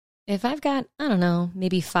If I've got, I don't know,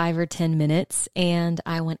 maybe 5 or 10 minutes and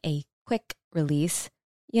I want a quick release,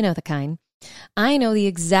 you know the kind, I know the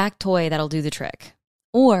exact toy that'll do the trick.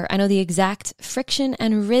 Or I know the exact friction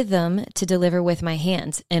and rhythm to deliver with my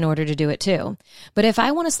hands in order to do it too. But if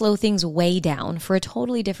I want to slow things way down for a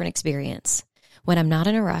totally different experience, when I'm not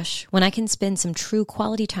in a rush, when I can spend some true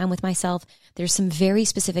quality time with myself, there's some very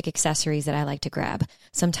specific accessories that I like to grab.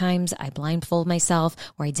 Sometimes I blindfold myself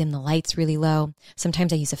or I dim the lights really low.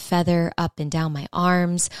 Sometimes I use a feather up and down my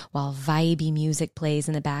arms while vibey music plays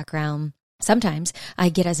in the background. Sometimes I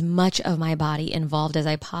get as much of my body involved as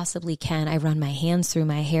I possibly can. I run my hands through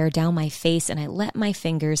my hair, down my face, and I let my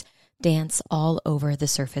fingers dance all over the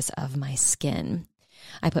surface of my skin.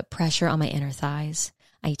 I put pressure on my inner thighs.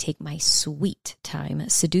 I take my sweet time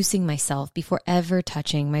seducing myself before ever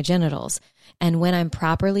touching my genitals. And when I'm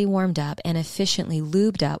properly warmed up and efficiently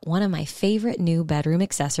lubed up, one of my favorite new bedroom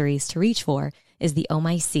accessories to reach for is the Oh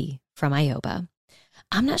My C from Ioba.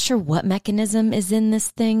 I'm not sure what mechanism is in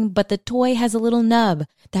this thing, but the toy has a little nub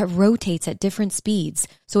that rotates at different speeds,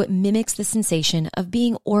 so it mimics the sensation of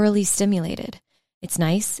being orally stimulated. It's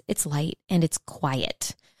nice, it's light, and it's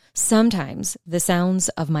quiet. Sometimes the sounds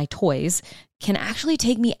of my toys can actually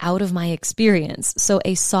take me out of my experience, so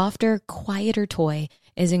a softer, quieter toy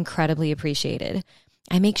is incredibly appreciated.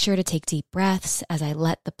 I make sure to take deep breaths as I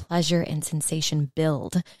let the pleasure and sensation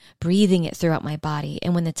build, breathing it throughout my body.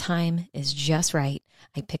 And when the time is just right,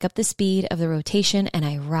 I pick up the speed of the rotation and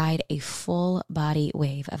I ride a full body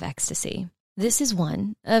wave of ecstasy. This is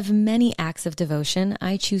one of many acts of devotion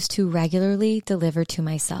I choose to regularly deliver to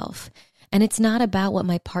myself. And it's not about what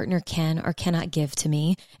my partner can or cannot give to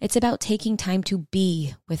me. It's about taking time to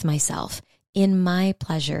be with myself in my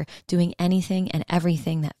pleasure, doing anything and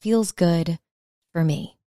everything that feels good for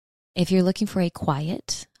me. If you're looking for a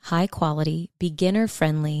quiet, high quality, beginner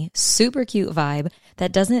friendly, super cute vibe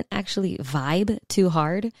that doesn't actually vibe too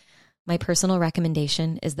hard, my personal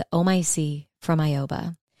recommendation is the Oh My C from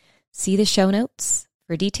Ioba. See the show notes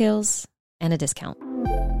for details and a discount.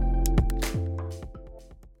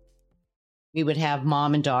 We would have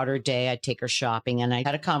mom and daughter day. I'd take her shopping and I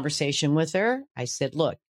had a conversation with her. I said,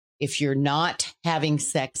 look, if you're not having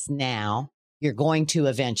sex now, you're going to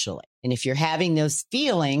eventually. And if you're having those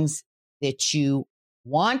feelings that you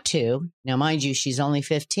want to, now mind you, she's only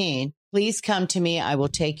 15, please come to me. I will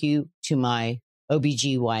take you to my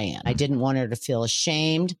OBGYN. I didn't want her to feel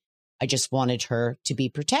ashamed. I just wanted her to be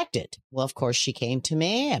protected. Well, of course, she came to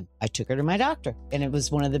me and I took her to my doctor. And it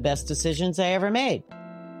was one of the best decisions I ever made.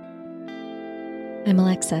 I'm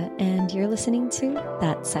Alexa, and you're listening to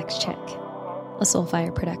That Sex Check, a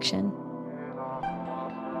Soulfire production.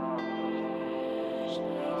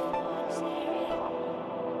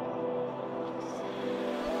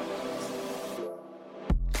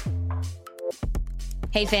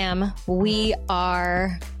 Hey fam, we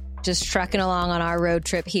are just trucking along on our road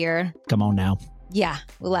trip here. Come on now. Yeah,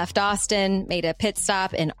 we left Austin, made a pit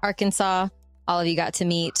stop in Arkansas. All of you got to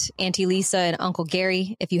meet Auntie Lisa and Uncle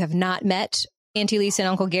Gary. If you have not met Auntie Lisa and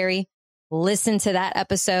Uncle Gary, listen to that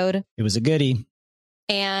episode. It was a goodie.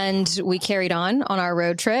 And we carried on our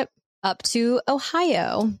road trip up to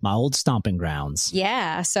Ohio. My old stomping grounds.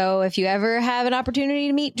 Yeah. So if you ever have an opportunity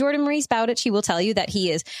to meet Jordan Maurice Bowditch, he will tell you that he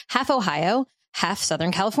is half Ohio, half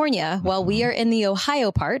Southern California. Mm-hmm. Well, we are in the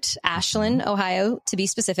Ohio part, Ashland, Ohio, to be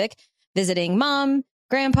specific, visiting mom,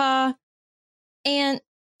 grandpa, aunt,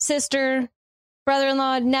 sister,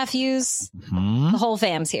 brother-in-law, nephews, the whole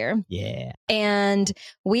fam's here. Yeah. And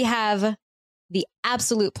we have the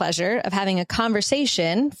absolute pleasure of having a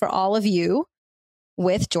conversation for all of you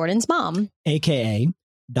with Jordan's mom. AKA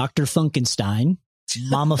Dr. Funkenstein,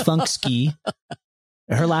 Mama Funksky.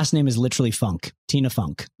 Her last name is literally Funk, Tina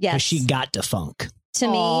Funk. Yes. 'Cause she got to funk. To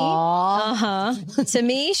me, to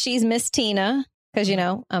me, she's Miss Tina. Because, you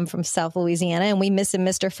know, I'm from South Louisiana and we miss a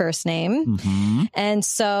Mr. First Name. Mm-hmm. And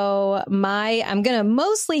so I'm going to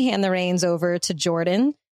mostly hand the reins over to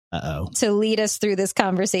Jordan to lead us through this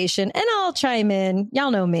conversation. And I'll chime in.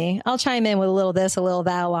 Y'all know me. I'll chime in with a little this, a little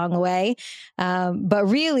that along the way. But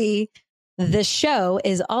really, the show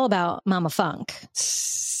is all about Mama Funk.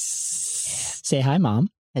 Say hi, Mom.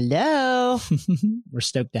 Hello. We're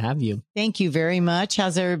stoked to have you. Thank you very much.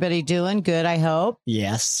 How's everybody doing? Good, I hope.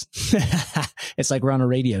 Yes. It's like we're on a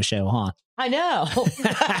radio show, huh? I know.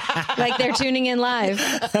 Like they're tuning in live.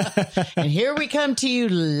 And here we come to you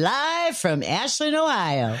live from Ashland,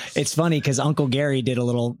 Ohio. It's funny because Uncle Gary did a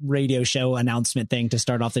little radio show announcement thing to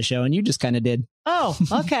start off the show, and you just kind of did. Oh,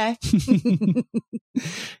 okay.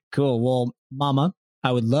 Cool. Well, Mama,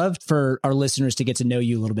 I would love for our listeners to get to know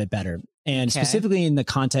you a little bit better. And specifically in the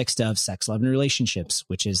context of sex, love, and relationships,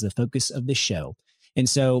 which is the focus of the show. And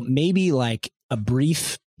so maybe like a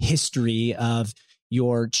brief history of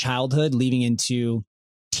your childhood leading into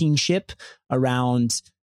teenship around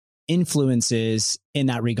influences in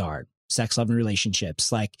that regard, sex, love, and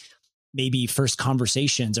relationships, like maybe first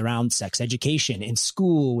conversations around sex education in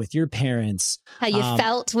school with your parents. How you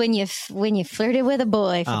felt when you flirted with a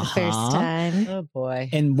boy for the first time. Oh boy.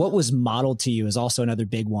 And what was modeled to you is also another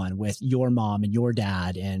big one with your mom and your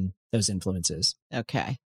dad and those influences.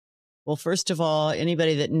 Okay. Well, first of all,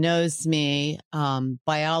 anybody that knows me,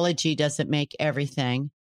 biology doesn't make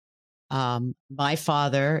everything. My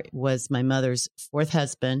father was my mother's fourth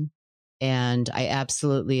husband, and I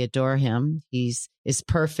absolutely adore him. He's as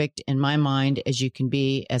perfect in my mind as you can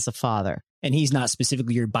be as a father. And he's not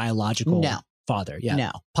specifically your biological father. Yeah.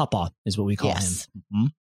 No. Papa is what we call him. Mm-hmm.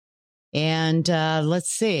 And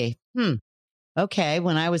let's see. Okay.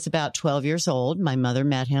 When I was about 12 years old, my mother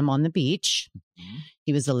met him on the beach. Mm-hmm.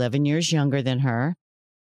 He was 11 years younger than her.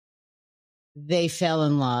 They fell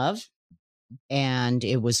in love. And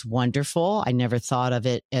it was wonderful. I never thought of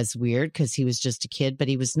it as weird because he was just a kid, but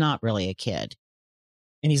he was not really a kid.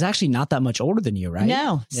 And he's actually not that much older than you, right?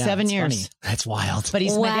 No, 7 years. Funny. That's wild. But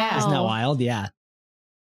he's my dad. Isn't that wild? Yeah.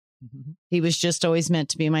 He was just always meant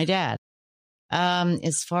to be my dad.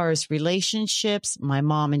 As far as relationships, my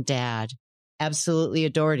mom and dad absolutely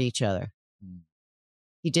adored each other.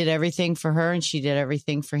 He did everything for her and she did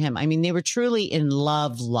everything for him. I mean, they were truly in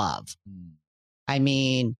love. I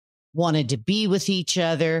mean, wanted to be with each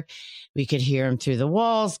other. We could hear him through the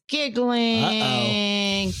walls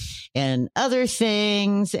giggling and other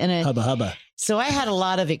things. And hubba hubba. So I had a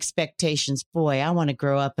lot of expectations. Boy, I want to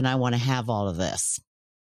grow up and I want to have all of this.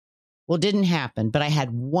 Well, it didn't happen, but I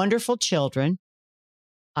had wonderful children.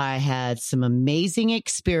 I had some amazing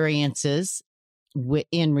experiences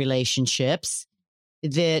in relationships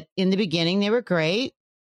that in the beginning they were great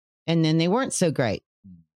and then they weren't so great.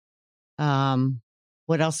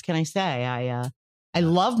 What else can I say? I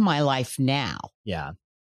love my life now. Yeah.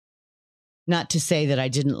 Not to say that I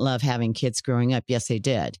didn't love having kids growing up. Yes, I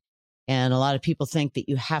did. And a lot of people think that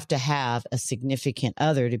you have to have a significant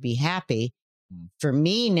other to be happy. For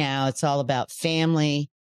me now, it's all about family,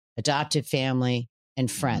 adopted family,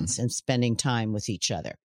 and friends and spending time with each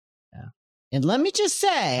other. Yeah. And let me just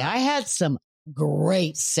say, I had some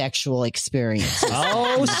great sexual experiences.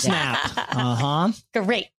 Oh, snap.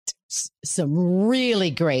 Great. Some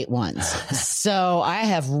really great ones. So I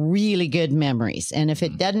have really good memories. And if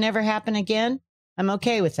it doesn't ever happen again, I'm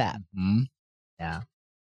okay with that. Mm-hmm. Yeah.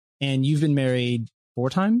 And you've been married 4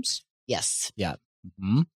 times? Yes. Yeah.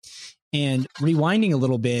 Mm-hmm. And rewinding a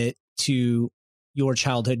little bit to your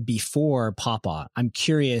childhood before Papa, I'm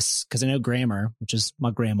curious because I know Grammar, which is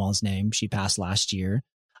my grandma's name, she passed last year.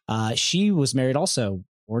 She was married also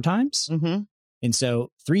 4 times. Mm-hmm. And so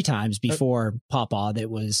 3 times before Papa, that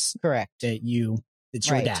was correct. That's your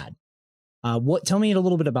dad. Tell me a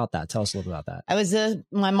little bit about that. Tell us a little bit about that.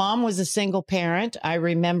 My mom was a single parent. I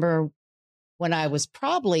remember when I was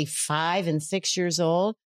probably 5 and 6 years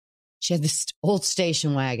old, she had this old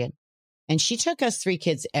station wagon and she took us 3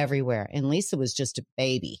 kids everywhere. And Lisa was just a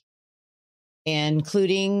baby,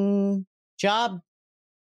 including job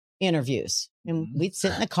interviews. And we'd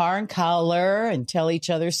sit in the car and color and tell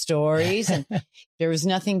each other stories. And there was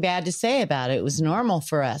nothing bad to say about it. It was normal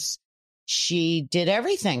for us. She did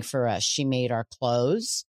everything for us. She made our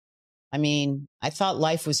clothes. I mean, I thought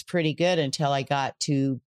life was pretty good until I got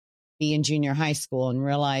to be in junior high school and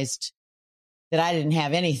realized that I didn't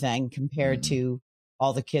have anything compared to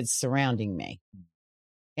all the kids surrounding me.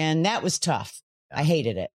 And that was tough. I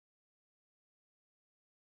hated it.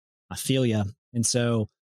 I feel you. And so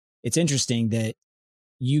it's interesting that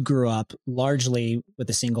you grew up largely with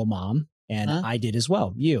a single mom, and I did as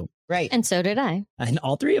well. You. Right. And so did I. And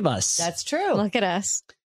all 3 of us. That's true. Look at us.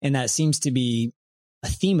 And that seems to be a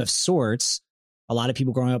theme of sorts. A lot of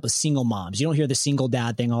people growing up with single moms. You don't hear the single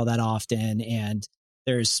dad thing all that often. And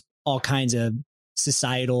there's all kinds of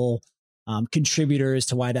societal contributors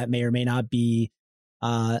to why that may or may not be.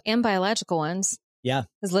 And biological ones. Yeah.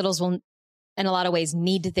 Because littles will, in a lot of ways,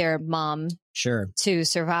 need their mom to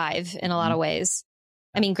survive in a lot of ways.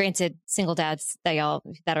 I mean, granted, single dads that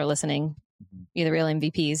are listening, you're the real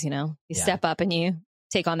MVPs, you step up and you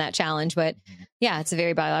take on that challenge. But yeah, it's a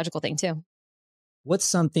very biological thing too. What's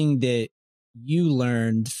something that you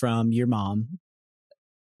learned from your mom,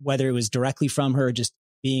 whether it was directly from her, just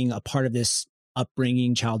being a part of this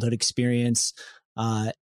upbringing, childhood experience,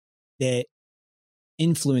 that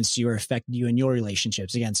influenced you or affected you in your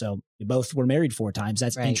relationships? Again, so you both were married 4 times.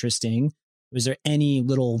 That's interesting. Was there any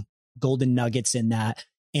little golden nuggets in that?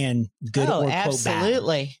 And good or quote bad?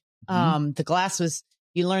 Absolutely. The glass was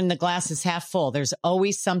you learn the glass is half full. There's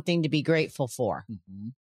always something to be grateful for.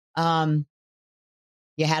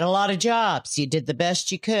 You had a lot of jobs. You did the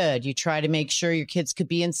best you could. You try to make sure your kids could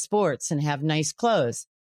be in sports and have nice clothes.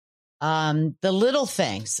 The little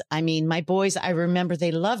things. I mean, my boys, I remember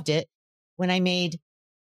they loved it when I made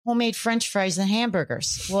homemade French fries and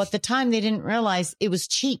hamburgers. Well, at the time, they didn't realize it was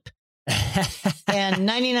cheap. And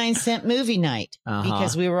 99-cent movie night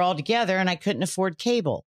because we were all together and I couldn't afford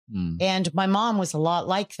cable. And my mom was a lot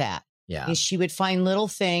like that. Yeah. She would find little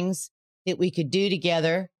things that we could do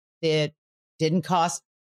together that didn't cost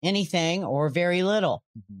anything or very little.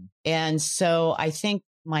 And so I think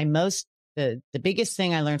the biggest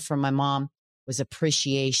thing I learned from my mom was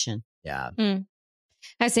appreciation. Yeah.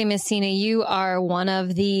 I say, Miss Tina, you are one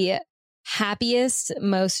of the happiest,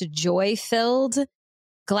 most joy-filled,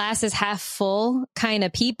 glasses half full kind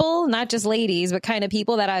of people, not just ladies, but kind of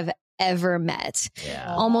people that I've ever met.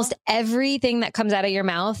 Yeah. Almost everything that comes out of your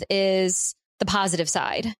mouth is the positive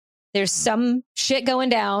side. There's some shit going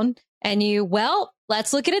down and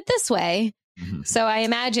let's look at it this way. So I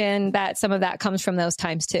imagine that some of that comes from those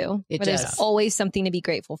times too. There's always something to be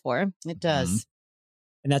grateful for. It does.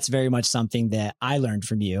 And that's very much something that I learned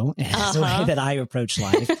from you. It's the way that I approach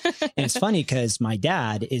life. And it's funny because my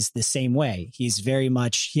dad is the same way. He has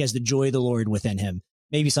the joy of the Lord within him.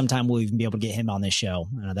 Maybe sometime we'll even be able to get him on this show.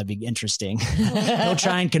 That'd be interesting. He'll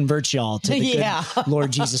try and convert y'all to the good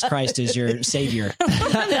Lord Jesus Christ as your savior.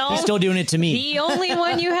 He's still doing it to me. The only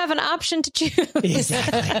one you have an option to choose.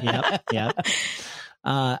 Exactly. Yep.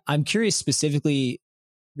 I'm curious specifically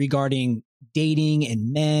regarding dating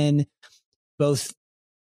and men, both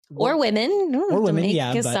or women. Or women, make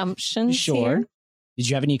yeah. assumptions. Sure. Here. Did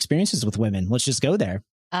you have any experiences with women? Let's just go there.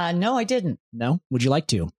 No, I didn't. No? Would you like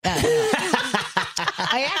to?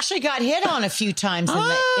 I actually got hit on a few times in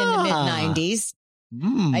the mid 90s.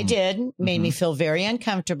 I did. Made me feel very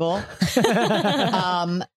uncomfortable.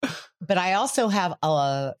 But I also have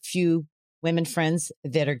a few women friends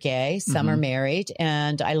that are gay. Some are married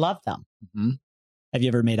and I love them. Have you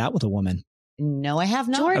ever made out with a woman? No, I have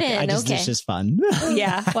not. Jordan, It's just fun.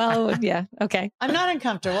 Yeah. Well, yeah. Okay. I'm not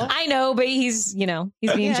uncomfortable. I know, but he's being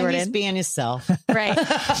Jordan. He's being himself. Right.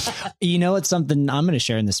 You know, it's something I'm going to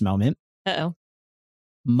share in this moment. Uh-oh.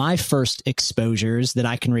 My first exposures that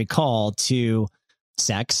I can recall to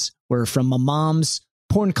sex were from my mom's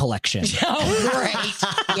porn collection. Oh,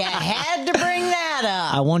 great. You had to bring that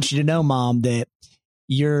up. I want you to know, Mom, that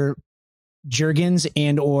your Jergens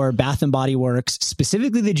and or Bath and Body Works,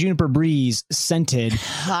 specifically the Juniper Breeze scented.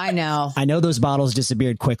 I know. I know those bottles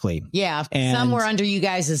disappeared quickly. Yeah. Some were under you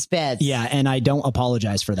guys' beds. Yeah. And I don't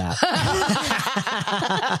apologize for that.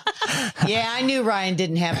 Yeah. I knew Ryan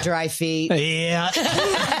didn't have dry feet. Yeah.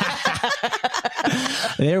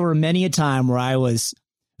 There were many a time where I was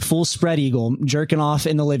full spread eagle jerking off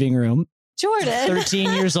in the living room. Jordan.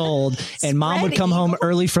 13 years old. And Mom would come home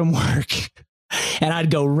early from work. And I'd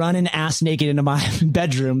go running ass naked into my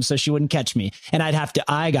bedroom so she wouldn't catch me. And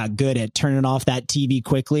I got good at turning off that TV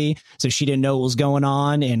quickly so she didn't know what was going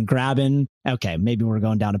on and grabbing. Okay, maybe we're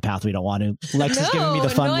going down a path we don't want to. Lex is giving me the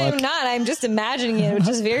fun look. No, I'm not. I'm just imagining it, which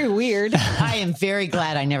is very weird. I am very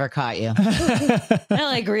glad I never caught you.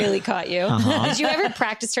 I really caught you. Did you ever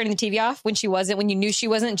practice turning the TV off when you knew she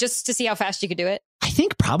wasn't, just to see how fast you could do it? I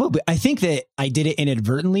think that I did it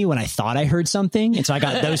inadvertently when I thought I heard something. And so I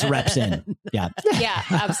got those reps in. Yeah. Yeah,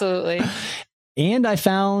 absolutely. And I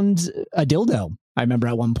found a dildo. I remember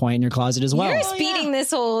at one point in your closet as well. You're speeding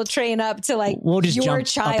this whole train up to we'll just your jump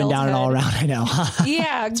childhood. up and down and all around. I know.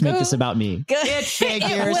 Yeah. Let's make this about me. It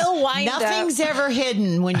figures. It will wind Nothing's up. ever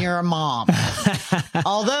hidden when you're a mom.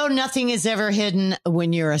 Although nothing is ever hidden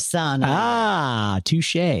when you're a son.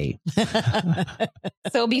 Touche.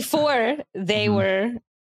 So before they were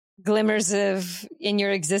glimmers of in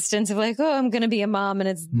your existence of like, oh, I'm going to be a mom. And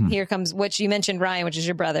it's here comes what you mentioned, Ryan, which is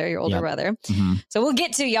your brother, your older brother. So we'll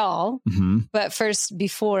get to y'all. But first,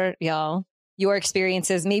 before y'all, your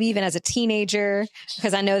experiences, maybe even as a teenager,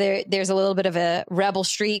 because I know there's a little bit of a rebel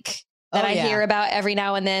streak that I hear about every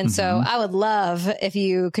now and then. So I would love if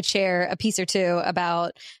you could share a piece or two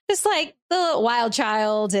about just like the wild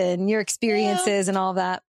child and your experiences and all of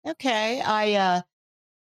that. Okay.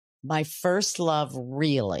 My first love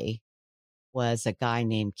really was a guy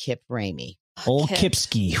named Kip Ramey. Old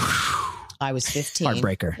Kipski. I was 15.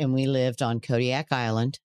 Heartbreaker. And we lived on Kodiak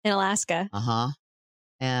Island. In Alaska.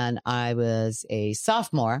 And I was a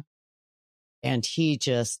sophomore. And he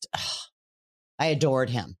I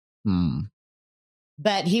adored him.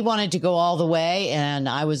 But he wanted to go all the way, and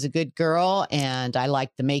I was a good girl, and I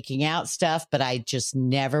liked the making out stuff, but I just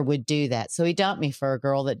never would do that. So he dumped me for a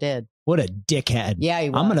girl that did. What a dickhead. Yeah, he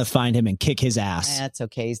was. I'm going to find him and kick his ass. That's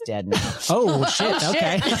okay. He's dead now. Oh, shit.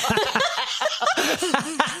 Okay.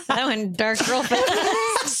 That went dark real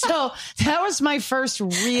fast. So that was my first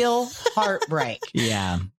real heartbreak.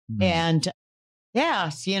 Yeah. And yeah,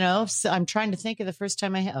 so I'm trying to think of the first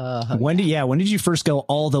time I had. When did you first go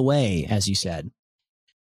all the way, as you said?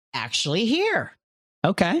 Actually here.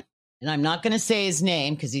 Okay. And I'm not going to say his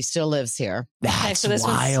name because he still lives here. Okay, so this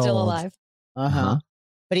one's still alive. Uh-huh.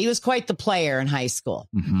 But he was quite the player in high school.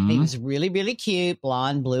 Mm-hmm. He was really, really cute,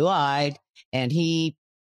 blonde, blue-eyed, and he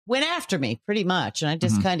went after me pretty much. And I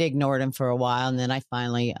just kind of ignored him for a while. And then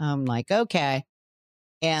I'm like, okay.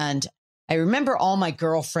 And I remember all my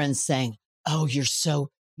girlfriends saying, oh, you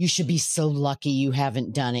should be so lucky you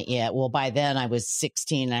haven't done it yet. Well, by then I was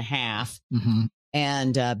 16 and a half. Mm-hmm.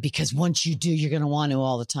 And because once you do, you're going to want to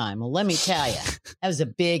all the time. Well, let me tell you, that was a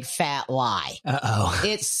big fat lie. Uh-oh.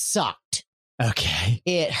 It sucked. Okay.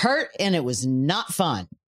 It hurt and it was not fun.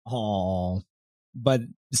 Oh, but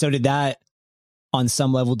so did that on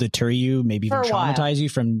some level deter you, maybe even traumatize you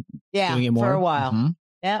from doing it more? For a while. Mm-hmm.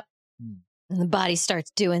 Yep. And the body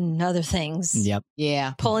starts doing other things. Yep.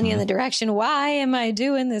 Yeah. Pulling you in the direction. Why am I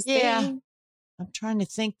doing this thing? I'm trying to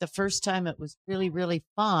think the first time it was really, really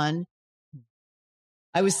fun.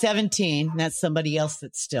 I was 17. That's somebody else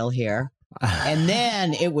that's still here. And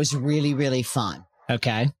then it was really, really fun.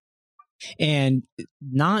 Okay. And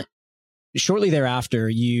not shortly thereafter,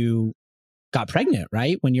 you got pregnant,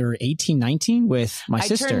 right? When you were 18, 19 with my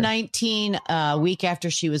sister. I turned 19 a week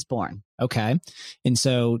after she was born. Okay. And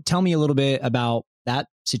so tell me a little bit about that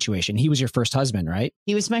situation. He was your first husband, right?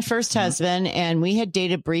 He was my first husband, and we had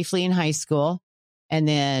dated briefly in high school and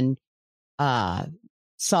then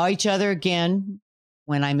saw each other again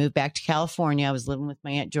when I moved back to California. I was living with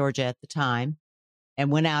my Aunt Georgia at the time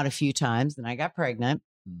and went out a few times, and I got pregnant.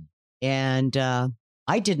 And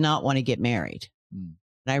I did not want to get married. And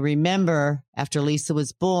I remember after Lisa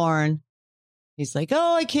was born, he's like,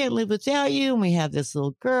 oh, I can't live without you. And we have this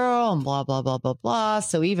little girl and blah, blah, blah, blah, blah.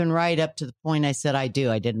 So even right up to the point I said I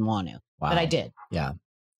didn't want to, but I did. Yeah.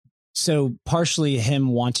 So partially him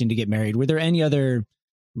wanting to get married. Were there any other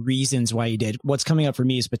reasons why you did? What's coming up for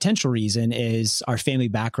me as potential reason is our family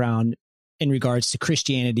background in regards to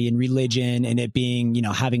Christianity and religion, and it being,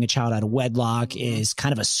 having a child out of wedlock is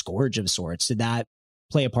kind of a scourge of sorts. Did that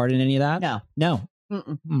play a part in any of that? No.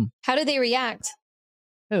 How did they react?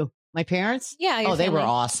 Who? My parents? Yeah. Oh, they were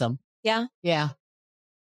awesome. Yeah. Yeah.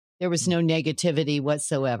 There was no negativity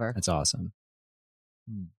whatsoever. That's awesome.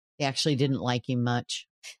 They actually didn't like him much.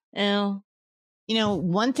 Oh.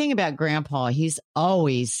 One thing about Grandpa,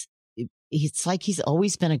 it's like he's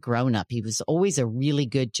always been a grown up. He was always a really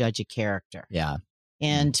good judge of character. Yeah.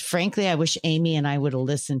 And frankly, I wish Amy and I would have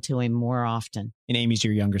listened to him more often. And Amy's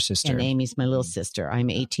your younger sister. And Amy's my little sister. I'm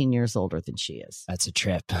 18 years older than she is. That's a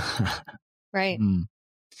trip. Right.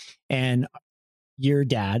 And your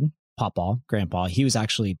dad, Grandpa, he was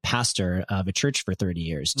actually pastor of a church for 30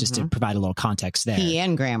 years, just to provide a little context there. He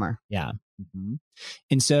and Grammar. Yeah.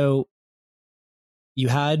 And so you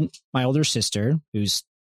had my older sister, who's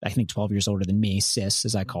I think 12 years older than me, Sis,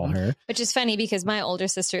 as I call her. Which is funny because my older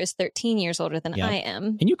sister is 13 years older than I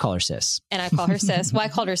am. And you call her Sis. And I call her Sis. Well, I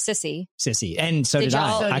called her Sissy. Sissy. And so did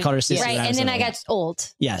I. I called her Sissy. Right. And then I got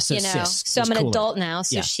old. Yeah. So Sis. So I'm an adult now.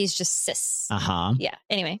 So she's just Sis. Uh-huh. Yeah.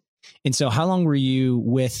 Anyway. And so how long were you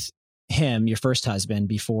with him, your first husband,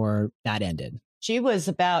 before that ended? She was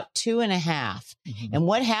about 2.5. And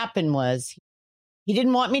what happened was he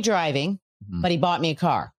didn't want me driving, but he bought me a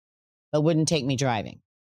car, but wouldn't take me driving.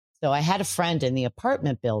 So I had a friend in the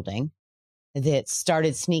apartment building that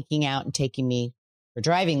started sneaking out and taking me for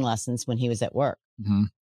driving lessons when he was at work.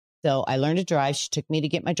 So I learned to drive. She took me to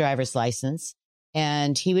get my driver's license,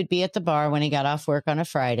 and he would be at the bar when he got off work on a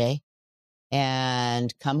Friday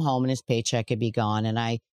and come home and his paycheck would be gone.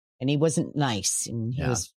 And he wasn't nice. And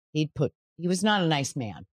he was not a nice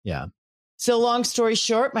man. Yeah. So long story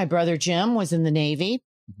short, my brother Jim was in the Navy.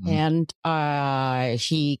 And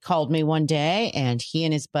he called me one day, and he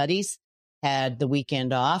and his buddies had the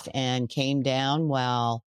weekend off and came down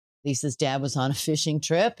while Lisa's dad was on a fishing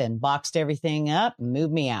trip and boxed everything up and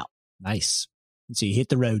moved me out. Nice. So you hit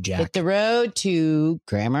the road, Jack. Hit the road to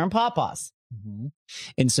Grandma and Papa's.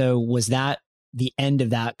 And so was that the end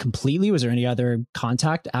of that completely? Was there any other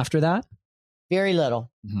contact after that? Very little.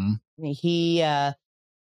 He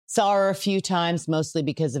saw her a few times, mostly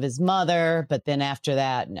because of his mother. But then after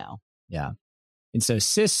that, no. Yeah. And so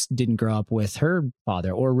Sis didn't grow up with her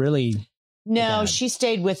father, or really No, dad? she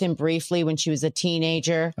stayed with him briefly when she was a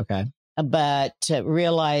teenager, Okay. but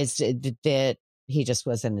realized that he just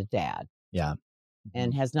wasn't a dad Yeah.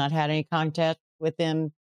 and has not had any contact with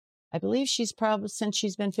him. I believe she's probably since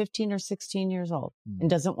she's been 15 or 16 years old and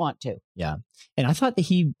doesn't want to. Yeah. And I thought that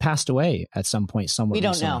he passed away at some point somewhere. We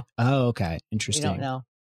don't recently. know. Oh, okay. We Interesting. don't know.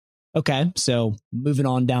 Okay. So moving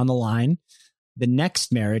on down the line, the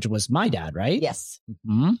next marriage was my dad, right? Yes.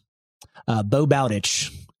 Mm-hmm. Bo Bowditch,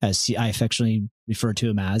 as I affectionately refer to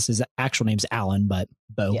him as. His actual name's Alan, but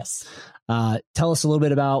Bo. Yes. Tell us a little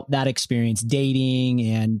bit about that experience, dating,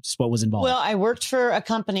 and just what was involved. Well, I worked for a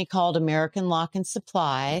company called American Lock and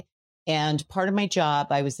Supply. And part of my job,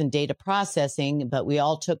 I was in data processing, but we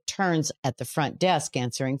all took turns at the front desk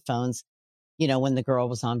answering phones, when the girl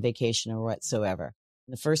was on vacation or whatsoever.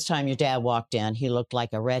 The first time your dad walked in, he looked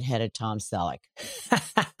like a redheaded Tom Selleck.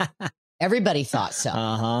 Everybody thought so.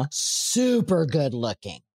 Uh-huh. Super good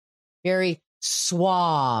looking, very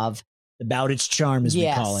suave. The Bowditch charm, as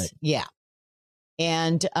we call it. Yeah.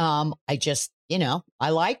 And I just, I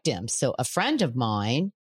liked him. So a friend of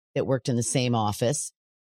mine that worked in the same office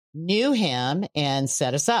knew him and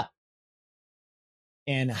set us up.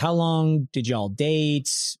 And how long did y'all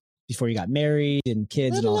date before you got married and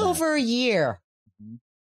kids? Little and all over a year.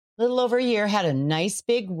 Little over a year. Had a nice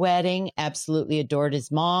big wedding. Absolutely adored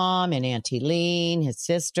his mom and Auntie Lean, his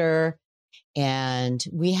sister. And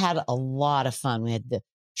we had a lot of fun. We had the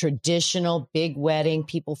traditional big wedding.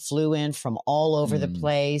 People flew in from all over the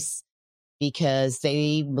place because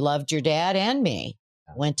they loved your dad and me.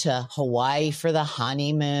 Went to Hawaii for the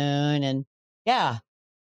honeymoon and yeah.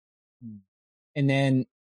 And then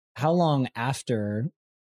how long after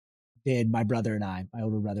did my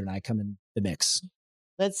older brother and I come in the mix?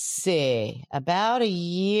 Let's see, about a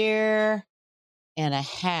year and a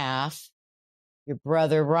half, your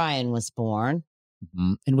brother Ryan was born.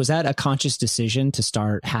 Mm-hmm. And was that a conscious decision to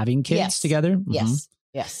start having kids together? Mm-hmm. Yes.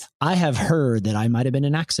 Yes. I have heard that I might have been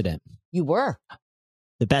an accident. You were.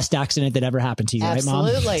 The best accident that ever happened to you,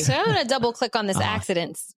 Absolutely. right, Mom? So I'm going to double click on this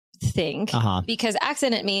accident thing because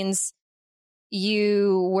accident means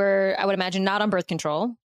you were, I would imagine, not on birth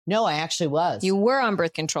control. No, I actually was. You were on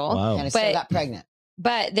birth control. Wow. And I still got pregnant.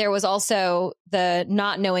 But there was also the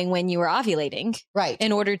not knowing when you were ovulating. Right.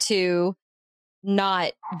 In order to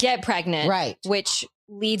not get pregnant. Right. Which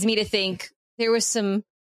leads me to think there was some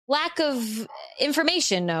lack of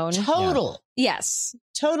information known. Total. Yes.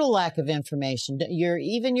 Total lack of information. Your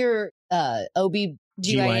OB-GYNs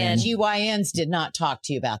did not talk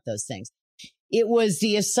to you about those things. It was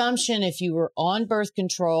the assumption if you were on birth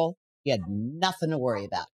control, you had nothing to worry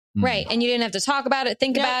about. Right. And you didn't have to talk about it,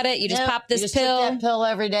 think about it. You just pop this pill. Took that pill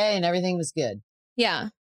every day and everything was good. Yeah.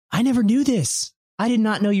 I never knew this. I did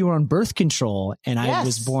not know you were on birth control and I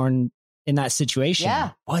was born in that situation.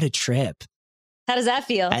 Yeah. What a trip. How does that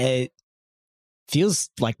feel? It feels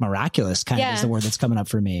like miraculous, kind of is the word that's coming up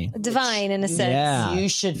for me. Divine in a sense. Yeah. You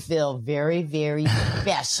should feel very, very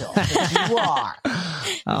special. You are.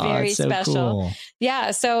 Very so special. Cool.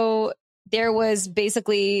 Yeah. So there was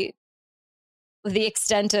basically the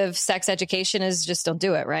extent of sex education is just don't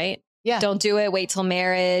do it, right? Yeah. Don't do it. Wait till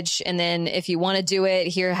marriage. And then if you want to do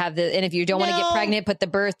it, and if you don't want to get pregnant, put the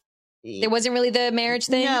birth. There wasn't really the marriage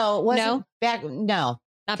thing. No, it wasn't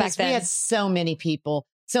not back then. We had so many people,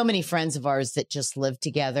 so many friends of ours that just lived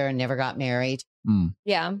together and never got married.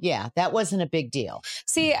 Yeah. Yeah. That wasn't a big deal.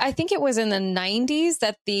 See, I think it was in the 90s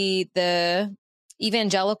that the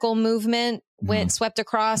evangelical movement swept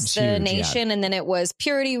across the nation. And then it was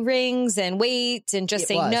purity rings and wait and just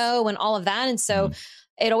say no and all of that. And so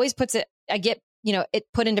it always puts it, it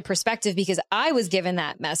put into perspective because I was given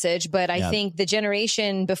that message, but I think the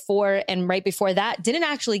generation before and right before that didn't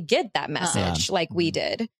actually get that message like we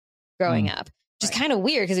did growing up. Just kind of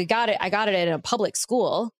weird because I got it in a public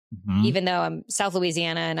school, even though I'm South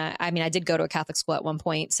Louisiana. And I did go to a Catholic school at one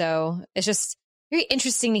point. So it's just very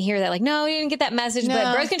interesting to hear that, like, no, you didn't get that message,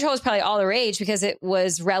 but birth control was probably all the rage because it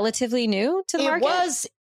was relatively new to the market. It was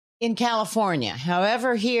in California.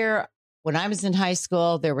 However, here, when I was in high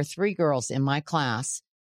school, there were 3 girls in my class.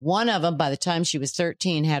 One of them, by the time she was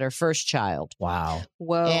 13, had her first child. Wow.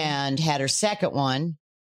 Whoa. And had her second one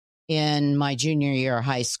in my junior year of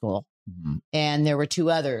high school. And there were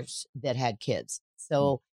 2 others that had kids.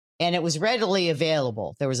 So, and it was readily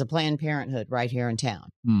available. There was a Planned Parenthood right here in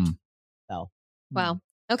town. So. Wow.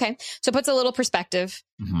 Okay. So it puts a little perspective.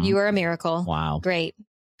 You are a miracle. Wow. Great.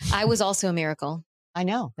 I was also a miracle. I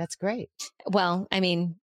know. That's great. Well,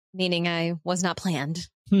 meaning I was not planned.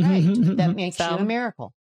 Right. That makes you a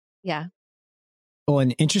miracle. Yeah. Well,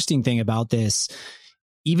 an interesting thing about this,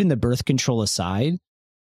 even the birth control aside,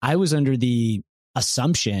 I was under the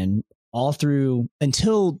assumption all through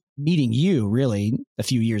until meeting you really a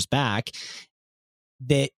few years back,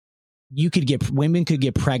 that women could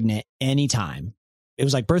get pregnant anytime. It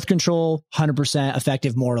was like birth control, 100%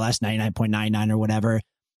 effective, more or less 99.99 or whatever.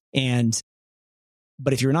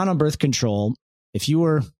 But if you're not on birth control, if you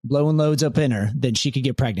were blowing loads up in her, then she could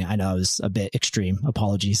get pregnant. I know it was a bit extreme.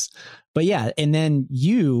 Apologies. But yeah. And then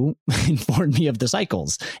you informed me of the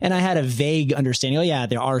cycles, and I had a vague understanding. Oh yeah,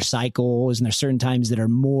 there are cycles and there's certain times that are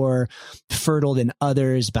more fertile than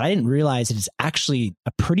others, but I didn't realize that it's actually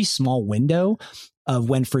a pretty small window of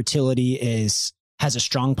when fertility has a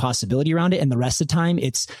strong possibility around it. And the rest of the time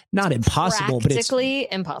it's not impossible, but it's practically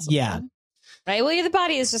impossible. Yeah. Right. Well, the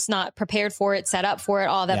body is just not prepared for it, set up for it,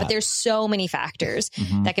 all that. Yeah. But there's so many factors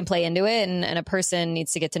that can play into it. And a person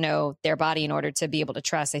needs to get to know their body in order to be able to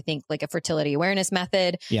trust, I think, like a fertility awareness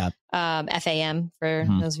method. Yeah. FAM, for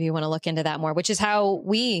those of you who want to look into that more, which is how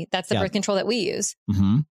that's the birth control that we use.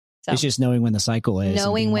 So, it's just knowing when the cycle is. Knowing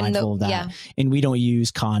and being when mindful of that. And we don't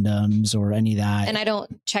use condoms or any of that. And I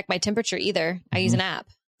don't check my temperature either. I use an app.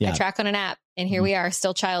 Yeah. I track on an app, and here we are,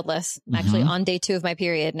 still childless. I'm actually on day 2 of my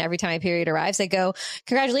period, and every time my period arrives, I go,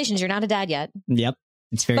 "Congratulations, you're not a dad yet." Yep,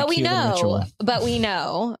 it's very. But cute we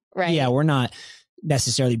know, right? Yeah, we're not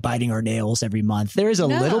necessarily biting our nails every month. There is a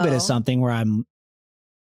little bit of something where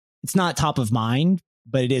it's not top of mind,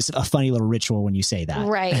 but it is a funny little ritual when you say that,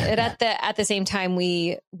 right? And at the same time,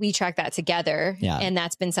 we track that together, and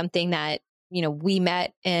that's been something that, you know, we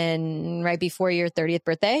met right before your 30th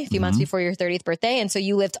birthday, a few months before your 30th birthday. And so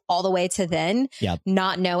you lived all the way to then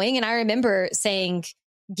not knowing. And I remember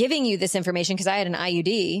giving you this information because I had an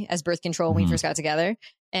IUD as birth control when we first got together,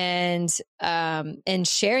 and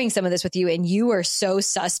sharing some of this with you. And you were so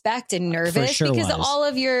suspect and nervous because all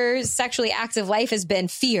of your sexually active life has been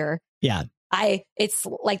fear. Yeah. It's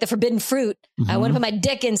like the forbidden fruit. I want to put my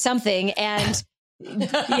dick in something, and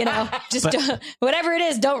you know, whatever it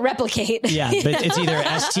is, don't replicate. Yeah, but it's either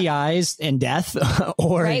STIs and death,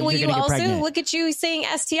 or right. Well, you're you also pregnant. look at you saying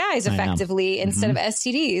STIs effectively instead of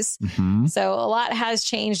STDs. So a lot has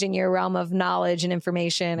changed in your realm of knowledge and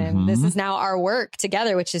information, and this is now our work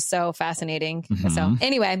together, which is so fascinating. So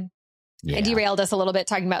anyway, I derailed us a little bit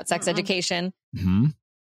talking about sex education. No,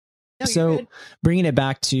 so bringing it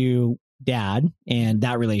back to Dad and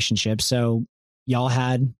that relationship. So y'all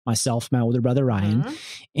had myself, my older brother, Ryan,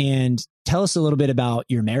 and tell us a little bit about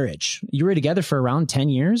your marriage. You were together for around 10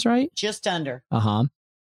 years, right? Just under.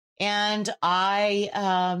 And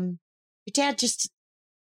your dad just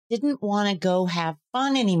didn't want to go have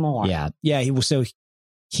fun anymore. Yeah. He was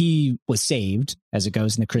saved, as it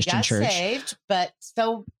goes in the Christian church. Saved, but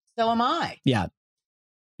so am I. Yeah.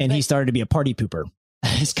 And he started to be a party pooper.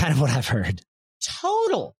 It's kind of what I've heard.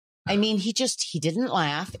 Total. I mean, he didn't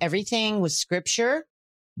laugh. Everything was scripture.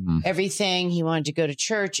 Everything, he wanted to go to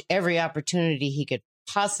church, every opportunity he could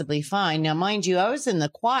possibly find. Now, mind you, I was in the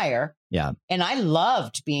choir. Yeah. And I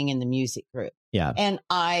loved being in the music group. Yeah. And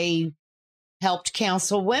I helped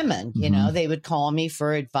counsel women. You know, they would call me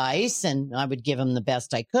for advice and I would give them the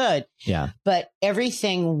best I could. Yeah. But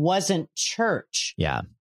everything wasn't church. Yeah.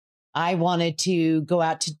 I wanted to go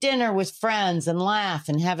out to dinner with friends and laugh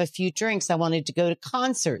and have a few drinks. I wanted to go to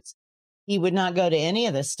concerts. He would not go to any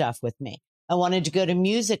of this stuff with me. I wanted to go to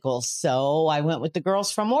musicals. So I went with the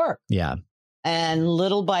girls from work. Yeah. And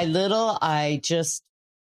little by little, I just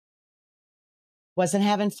wasn't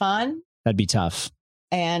having fun. That'd be tough.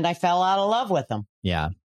 And I fell out of love with him.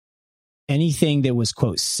 Yeah. Anything that was,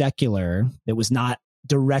 quote, secular, that was not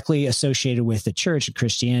directly associated with the church and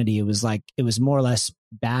Christianity, it was more or less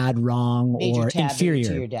bad, wrong, Major or taboo inferior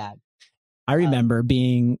to your dad. I remember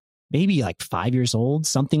being maybe like 5 years old,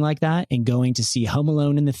 something like that, and going to see Home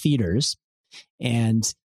Alone in the theaters.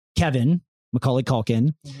 And Kevin, Macaulay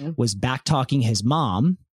Culkin, was back talking his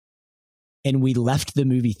mom, and we left the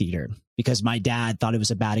movie theater because my dad thought it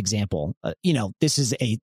was a bad example. This is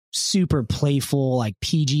a super playful, like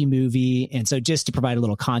PG movie. And so just to provide a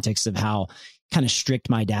little context of how kind of strict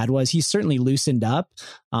my dad was, he's certainly loosened up,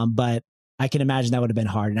 but I can imagine that would have been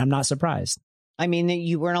hard. And I'm not surprised. I mean,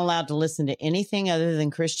 you weren't allowed to listen to anything other than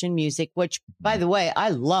Christian music, which, by the way, I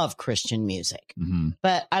love Christian music,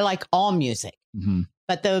 but I like all music.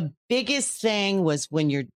 But the biggest thing was when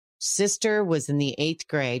your sister was in the 8th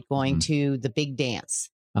grade going to the big dance.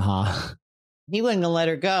 He wasn't going to let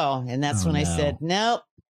her go. And that's when I said, nope,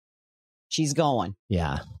 she's going.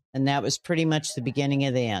 Yeah. And that was pretty much the beginning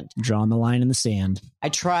of the end. Drawing the line in the sand. I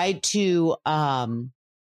tried to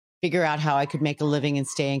figure out how I could make a living and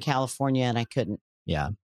stay in California, and I couldn't. Yeah.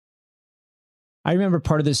 I remember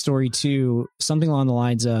part of this story too, something along the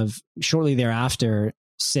lines of shortly thereafter,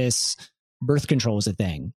 cis birth control was a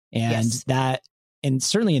thing. And that and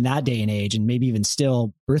certainly in that day and age, and maybe even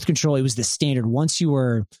still, birth control, it was the standard. Once you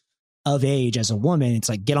were of age as a woman, it's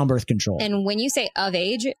like, get on birth control. And when you say of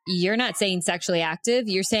age, you're not saying sexually active.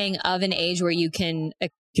 You're saying of an age where you can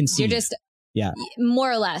conceive. You're just, yeah,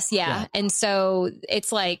 more or less. Yeah. And so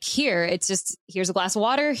it's like, here's a glass of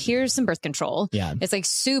water. Here's some birth control. Yeah. It's like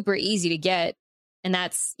super easy to get. And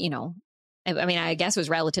that's, I mean, I guess it was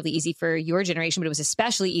relatively easy for your generation, but it was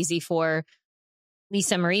especially easy for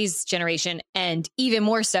Lisa Marie's generation, and even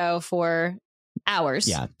more so for ours.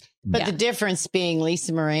 Yeah. But the difference being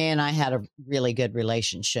Lisa Marie and I had a really good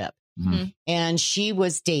relationship. Mm-hmm. And she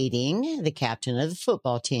was dating the captain of the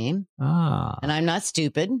football team. And I'm not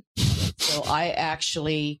stupid. So I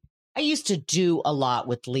used to do a lot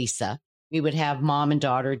with Lisa. We would have mom and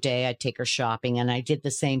daughter day. I'd take her shopping, and I did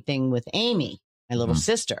the same thing with Amy, my little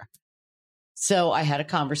sister. So I had a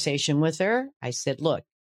conversation with her. I said, look,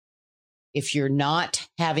 if you're not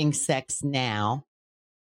having sex now,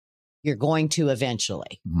 you're going to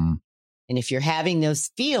eventually. And if you're having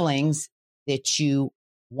those feelings that you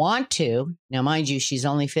want to, now, mind you, she's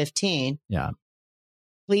only 15. Yeah.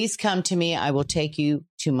 Please come to me. I will take you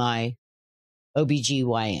to my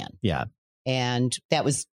OBGYN. Yeah. And that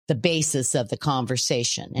was the basis of the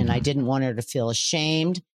conversation. And I didn't want her to feel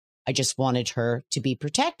ashamed. I just wanted her to be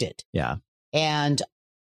protected. Yeah. And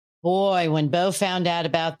boy, when Bo found out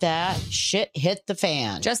about that, shit hit the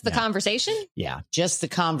fan. Just the conversation? Yeah. Just the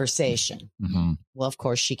conversation. Well, of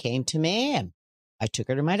course, she came to me and I took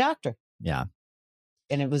her to my doctor. Yeah.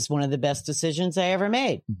 And it was one of the best decisions I ever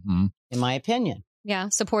made, in my opinion. Yeah.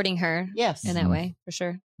 Supporting her. Yes. In that way, for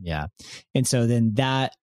sure. Yeah. And so then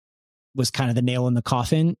that was kind of the nail in the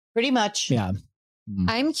coffin. Pretty much. Yeah.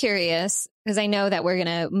 I'm curious because I know that we're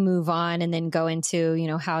going to move on and then go into,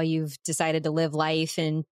 how you've decided to live life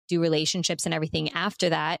and do relationships and everything after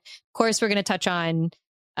that. Of course, we're going to touch on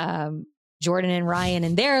Jordan and Ryan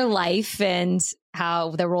and their life and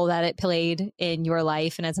how the role that it played in your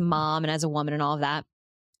life and as a mom and as a woman and all of that.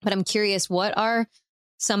 But I'm curious, what are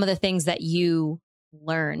some of the things that you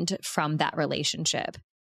learned from that relationship?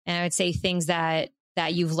 And I would say things that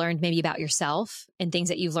you've learned maybe about yourself and things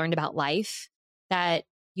that you've learned about life that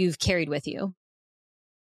you've carried with you.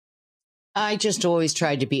 I just always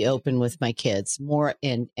tried to be open with my kids more.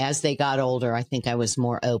 And as they got older, I think I was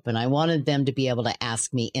more open. I wanted them to be able to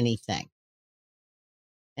ask me anything.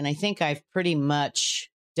 And I think I've pretty much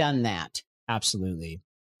done that. Absolutely.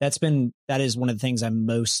 That is one of the things I'm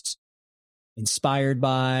most inspired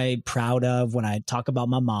by, proud of when I talk about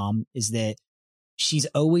my mom, is that she's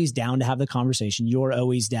always down to have the conversation. You're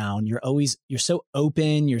always down. You're so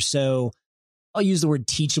open. You're so, I'll use the word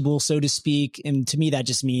teachable, so to speak. And to me, that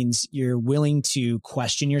just means you're willing to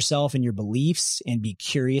question yourself and your beliefs and be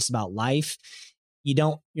curious about life.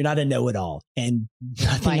 You're not a know-it-all, and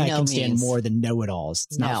nothing I can stand more than know-it-alls.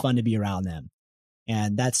 It's not fun to be around them.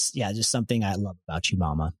 And that's, just something I love about you,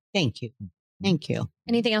 Mama. Thank you. Thank you.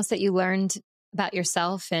 Anything else that you learned about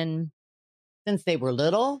yourself and since they were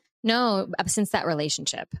little? No, since that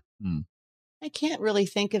relationship. I can't really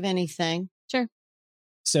think of anything. Sure.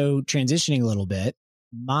 So transitioning a little bit,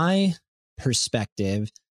 my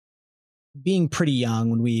perspective, being pretty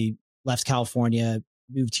young when we left California,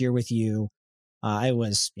 moved here with you, I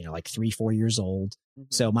was, like 3-4 years old.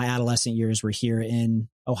 So my adolescent years were here in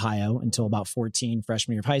Ohio until about 14,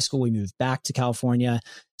 freshman year of high school. We moved back to California.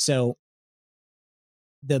 So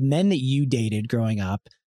the men that you dated growing up,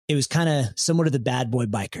 it was kind of similar to the bad boy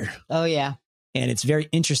biker. Oh, yeah. And it's very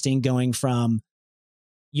interesting going from,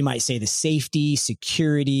 you might say, the safety,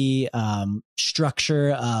 security,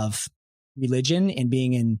 structure of religion and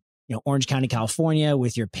being in, Orange County, California,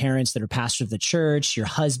 with your parents that are pastors of the church, your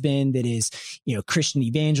husband that is, Christian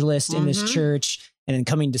evangelist in this church, and then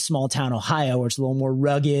coming to small town Ohio, where it's a little more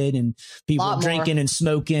rugged and people drinking and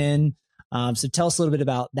smoking. So tell us a little bit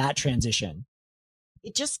about that transition.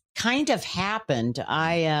 It just kind of happened.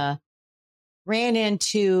 I ran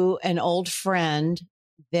into an old friend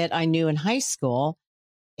that I knew in high school,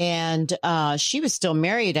 and she was still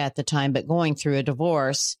married at the time, but going through a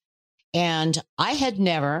divorce. And I had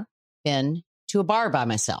never been to a bar by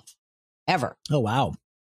myself, ever. Oh, wow.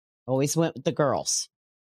 Always went with the girls.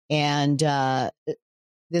 And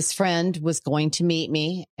this friend was going to meet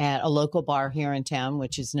me at a local bar here in town,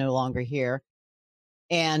 which is no longer here.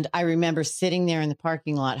 And I remember sitting there in the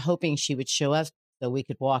parking lot, hoping she would show up so we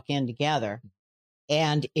could walk in together.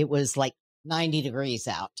 And it was like 90 degrees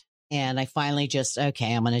out. And I finally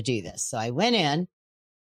okay, I'm going to do this. So I went in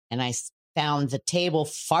and I found the table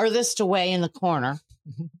farthest away in the corner.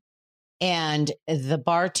 And the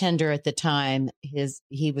bartender at the time,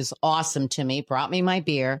 he was awesome to me, brought me my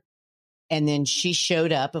beer. And then she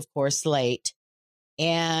showed up, of course, late.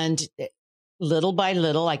 And little by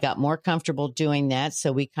little, I got more comfortable doing that.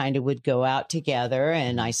 So we kind of would go out together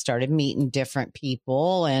and I started meeting different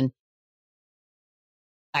people. And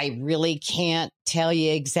I really can't tell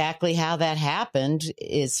you exactly how that happened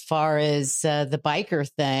as far as the biker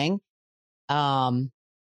thing.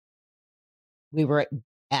 We were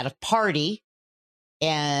at a party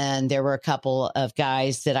and there were a couple of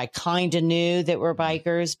guys that I kind of knew that were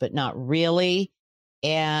bikers, but not really.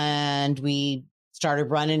 And we started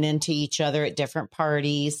running into each other at different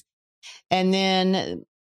parties. And then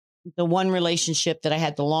the one relationship that I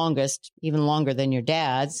had the longest, even longer than your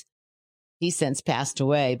dad's, he since passed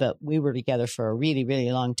away, but we were together for a really,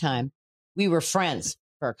 really long time. We were friends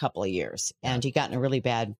for a couple of years and he got in a really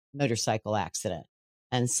bad motorcycle accident.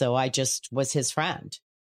 And so I just was his friend.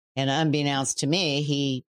 And unbeknownst to me,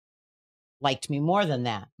 he liked me more than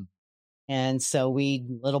that. And so we,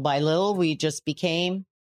 little by little, we just became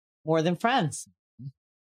more than friends.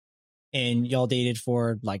 And y'all dated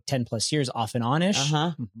for like 10 plus years off and on-ish.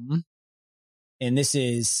 Uh-huh. Mm-hmm. And this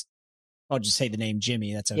is, I'll just say the name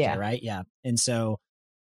Jimmy. That's okay, right? Yeah. And so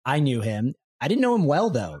I knew him. I didn't know him well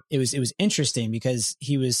though. It was interesting because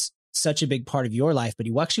he was such a big part of your life, but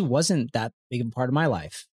he actually wasn't that big of a part of my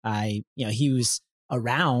life. He was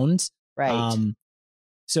around. Right.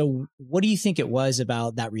 So what do you think it was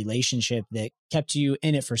about that relationship that kept you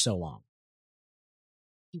in it for so long?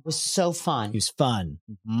 He was so fun. He was fun.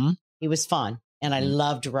 Mm-hmm. He was fun. And I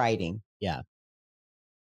loved writing. Yeah.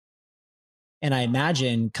 And I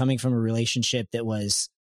imagine coming from a relationship that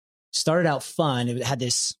started out fun, it had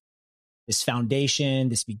this foundation,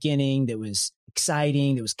 this beginning that was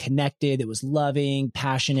exciting, that was connected, that was loving,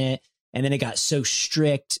 passionate. And then it got so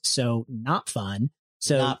strict, so not fun.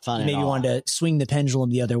 So not fun maybe wanted to swing the pendulum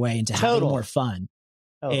the other way into having more fun.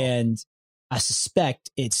 And I suspect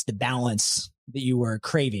it's the balance that you were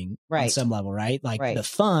craving on some level, right? Like the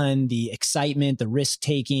fun, the excitement, the risk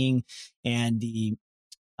taking, and the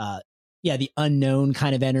unknown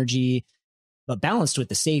kind of energy, but balanced with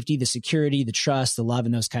the safety, the security, the trust, the love,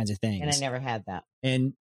 and those kinds of things. And I never had that.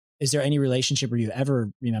 And is there any relationship where you ever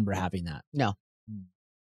remember having that? No.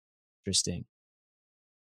 Interesting.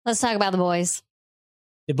 Let's talk about the boys.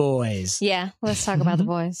 The boys. Yeah, let's talk about the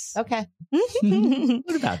boys. Okay.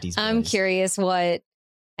 What about these boys? I'm curious I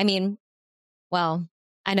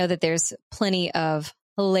know that there's plenty of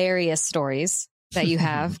hilarious stories that you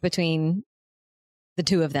have between the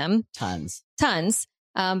two of them. Tons.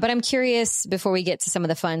 But I'm curious, before we get to some of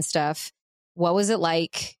the fun stuff, what was it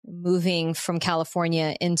like moving from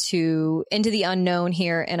California into the unknown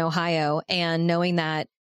here in Ohio and knowing that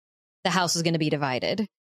the house was going to be divided?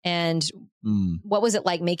 And what was it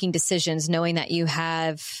like making decisions knowing that you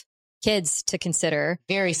have kids to consider?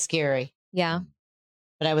 Very scary. Yeah.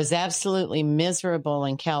 But I was absolutely miserable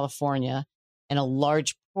in California. And a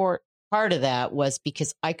large part of that was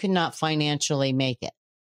because I could not financially make it.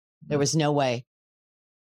 There was no way.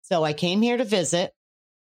 So I came here to visit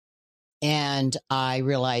and I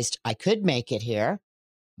realized I could make it here.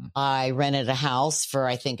 I rented a house for,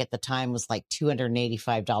 I think at the time was like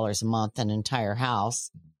 $285 a month, an entire house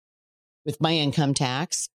with my income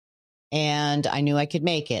tax. And I knew I could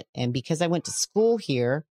make it. And because I went to school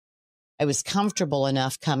here, I was comfortable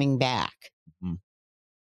enough coming back.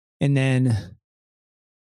 And then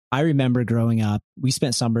I remember growing up, we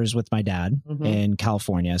spent summers with my dad in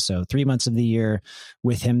California. So 3 months of the year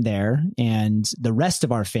with him there. And the rest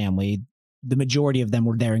of our family, the majority of them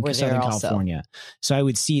were there in Southern California. So I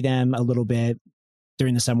would see them a little bit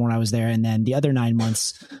during the summer when I was there. And then the other 9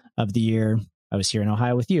 months of the year, I was here in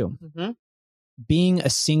Ohio with you. Being a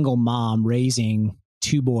single mom, raising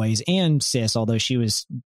two boys and sis, although she was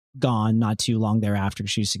gone not too long thereafter,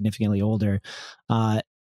 she was significantly older.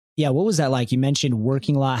 What was that like? You mentioned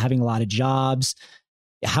working a lot, having a lot of jobs.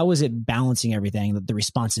 How was it balancing everything, the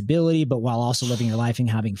responsibility, but while also living your life and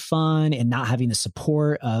having fun and not having the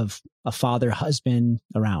support of a father, husband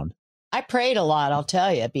around? I prayed a lot, I'll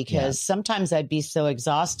tell you, because sometimes I'd be so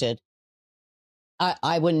exhausted.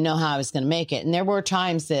 I wouldn't know how I was going to make it. And there were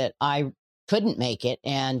times that I couldn't make it.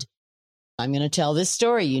 And I'm going to tell this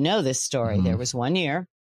story. You know this story. There was one year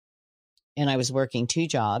and I was working two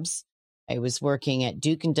jobs. I was working at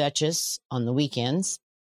Duke and Duchess on the weekends,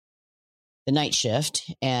 the night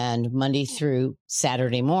shift, and Monday through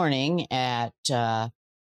Saturday morning at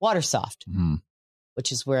Watersoft,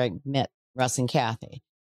 which is where I met Russ and Kathy.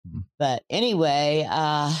 But anyway,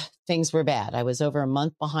 things were bad. I was over a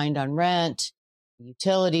month behind on rent.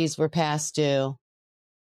 Utilities were past due.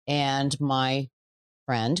 And my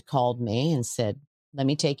friend called me and said, let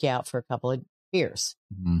me take you out for a couple of beers.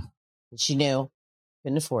 She knew,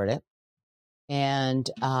 couldn't afford it. And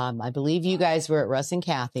I believe you guys were at Russ and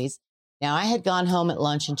Kathy's. Now, I had gone home at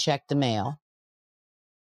lunch and checked the mail.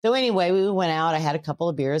 So anyway, we went out. I had a couple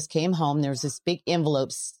of beers, came home. There was this big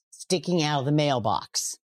envelope sticking out of the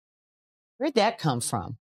mailbox. Where'd that come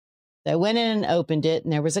from? So I went in and opened it,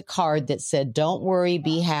 and there was a card that said, "Don't worry,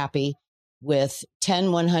 be happy," with 10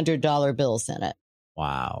 $100 bills in it.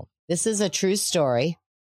 Wow. This is a true story.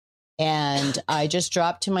 And I just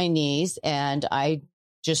dropped to my knees, and I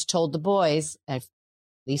just told the boys, if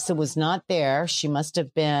Lisa was not there, she must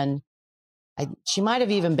have been, she might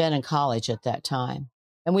have even been in college at that time.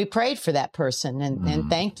 And we prayed for that person and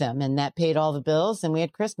thanked them. And that paid all the bills, and we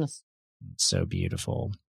had Christmas. So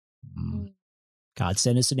beautiful. God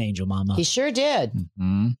sent us an angel, Mama. He sure did.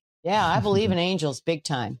 Mm-hmm. Yeah, I believe in angels big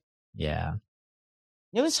time. Yeah.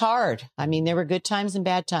 It was hard. I mean, there were good times and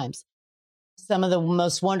bad times. Some of the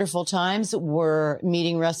most wonderful times were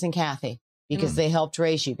meeting Russ and Kathy because they helped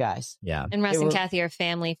raise you guys. Yeah. And Russ and Kathy are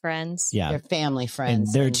family friends. Yeah. They're family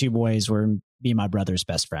friends. And their two boys were me and my brother's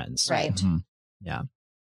best friends. Right. Mm-hmm. Yeah.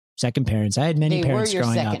 Second parents. I had many parents growing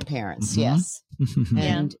up. They were your second parents, yes.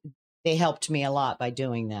 And they helped me a lot by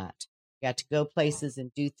doing that. Got to go places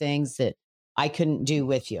and do things that I couldn't do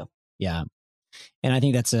with you. Yeah. And I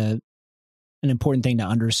think that's an important thing to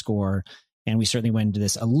underscore. And we certainly went into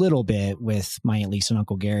this a little bit with my Aunt Lisa and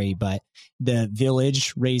Uncle Gary, but the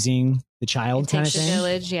village raising the child kind of thing.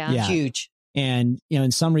 Village, yeah. Huge. And,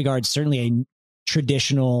 in some regards, certainly a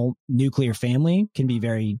traditional nuclear family can be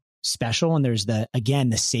very special. And there's the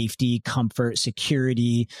safety, comfort,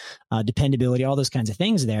 security, dependability, all those kinds of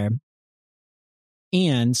things there.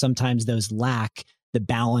 And sometimes those lack the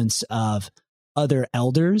balance of other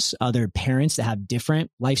elders, other parents that have different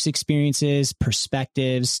life's experiences,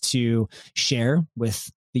 perspectives to share with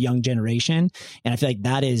the young generation. And I feel like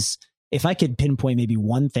that is, if I could pinpoint maybe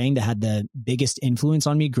one thing that had the biggest influence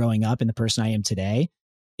on me growing up and the person I am today,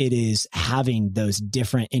 it is having those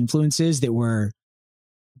different influences that were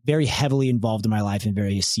very heavily involved in my life in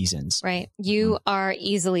various seasons. Right. You are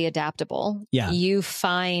easily adaptable. Yeah. You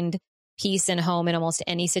find peace and home in almost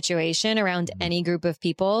any situation around any group of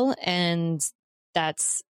people. And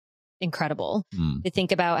that's incredible to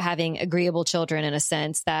think about having agreeable children in a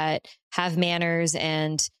sense that have manners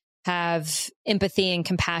and have empathy and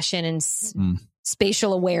compassion and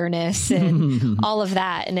spatial awareness and all of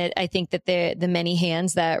that. And I think that the many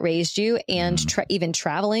hands that raised you and even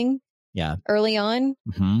traveling early on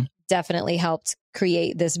definitely helped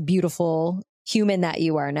create this beautiful human that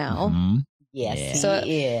you are now. Yes. So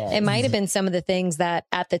it might have been some of the things that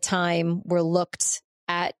at the time were looked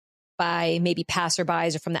at by maybe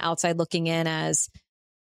passerbys or from the outside looking in as,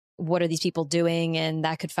 what are these people doing? And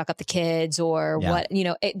that could fuck up the kids or what,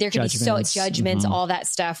 there could be so judgments, all that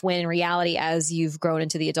stuff. When in reality, as you've grown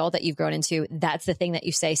into the adult that you've grown into, that's the thing that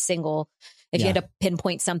you say single. If you had to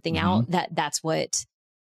pinpoint something out, that's what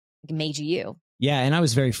made you. Yeah. And I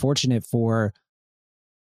was very fortunate for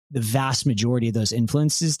the vast majority of those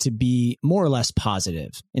influences to be more or less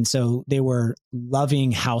positive. And so they were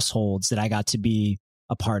loving households that I got to be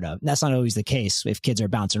a part of. And that's not always the case. If kids are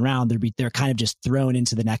bouncing around, they're kind of just thrown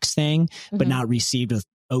into the next thing, but not received with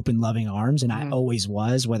open, loving arms. And I always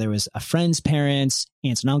was, whether it was a friend's parents,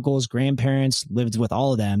 aunts and uncles, grandparents, lived with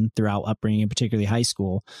all of them throughout upbringing, particularly high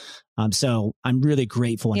school. So I'm really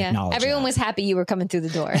grateful and acknowledge everyone that. was happy you were coming through the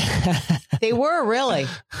door. They were, really.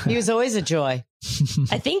 He was always a joy.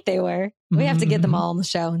 I think they were. We have to get them all on the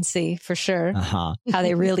show and see for sure how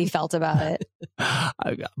they really felt about it.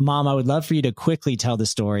 Mom, I would love for you to quickly tell the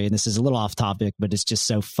story. And this is a little off topic, but it's just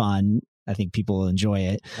so fun. I think people will enjoy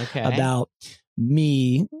it. Okay. About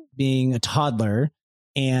me being a toddler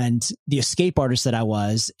and the escape artist that I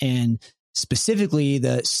was, and specifically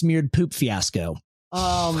the smeared poop fiasco.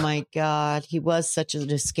 Oh my God. He was such an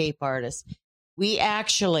escape artist. We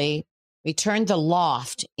turned the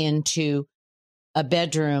loft into a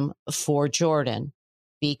bedroom for Jordan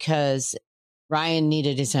because Ryan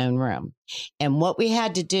needed his own room. And what we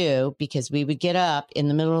had to do, because we would get up in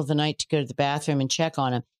the middle of the night to go to the bathroom and check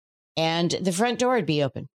on him, and the front door would be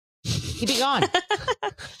open. He'd be gone.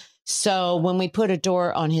 So when we put a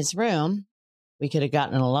door on his room, we could have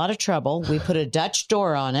gotten in a lot of trouble. We put a Dutch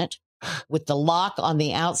door on it with the lock on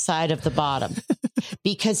the outside of the bottom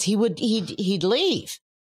because he'd leave.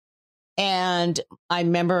 And I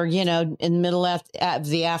remember, in the middle of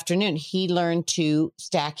the afternoon, he learned to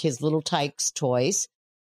stack his little Tykes toys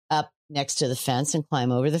up next to the fence and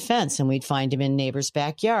climb over the fence. And we'd find him in neighbors'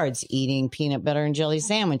 backyards eating peanut butter and jelly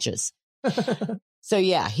sandwiches. So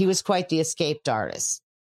yeah, he was quite the escaped artist.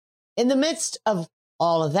 In the midst of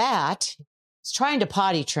all of that, I was trying to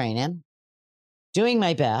potty train him, doing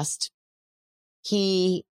my best.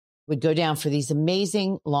 He would go down for these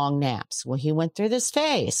amazing long naps. Well, he went through this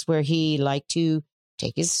phase where he liked to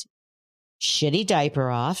take his shitty diaper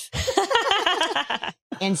off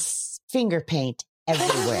and finger paint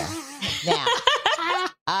everywhere. Now,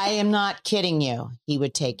 I am not kidding you. He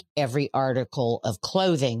would take every article of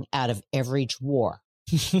clothing out of every drawer,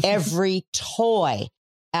 every toy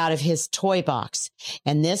out of his toy box.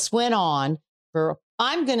 And this went on for,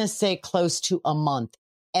 I'm going to say, close to a month,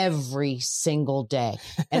 every single day.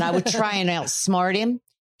 And I would try and outsmart him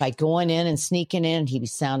by going in and sneaking in. He'd be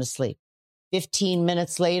sound asleep. 15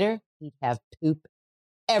 minutes later, he'd have poop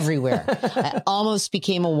everywhere. I almost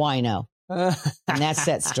became a wino. And that's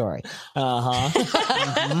that story.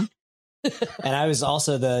 Mm-hmm. And I was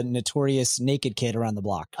also the notorious naked kid around the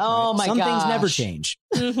block. Oh, my Some gosh. things never change.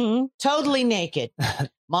 Mm-hmm. Totally naked.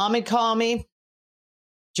 Mom would call me.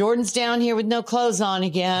 Jordan's down here with no clothes on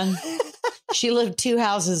again. She lived 2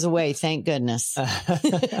 houses away. Thank goodness.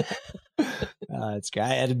 It's great.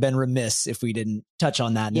 I had been remiss if we didn't touch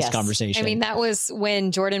on that in this conversation. I mean, that was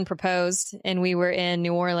when Jordan proposed and we were in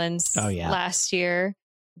New Orleans last year.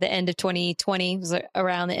 The end of 2020 was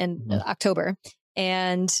around the end of October.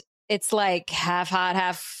 And it's like half hot,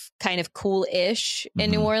 half kind of cool-ish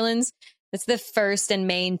in New Orleans. It's the first and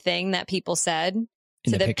main thing that people said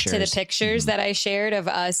to the pictures that I shared of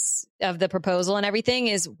us, of the proposal and everything,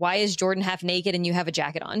 is, why is Jordan half naked and you have a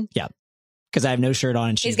jacket on? Yeah. Because I have no shirt on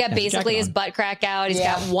and he's got basically his butt crack out. He's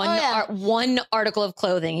got one article of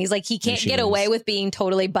clothing. He's like, he can't get away with being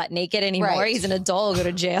totally butt naked anymore. Right. He's an adult, he'll go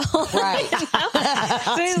to jail. Right.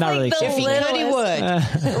 So it's not really if he could, he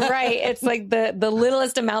would. Right. It's like the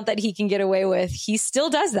littlest amount that he can get away with. He still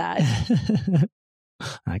does that.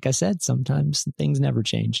 Like I said, sometimes things never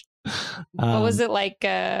change. What was it like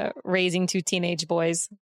raising 2 teenage boys?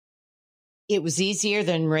 It was easier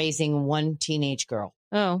than raising 1 teenage girl.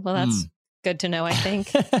 Oh, well, that's good to know, I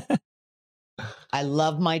think. I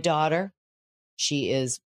love my daughter. She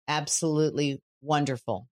is absolutely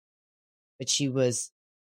wonderful. But she was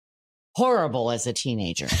horrible as a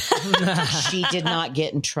teenager. She did not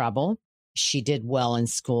get in trouble. She did well in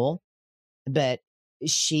school. But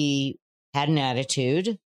she had an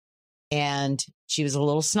attitude and she was a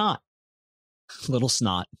little snot. Little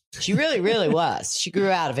snot. She really, really was. She grew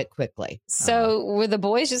out of it quickly. So were the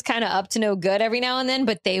boys just kind of up to no good every now and then,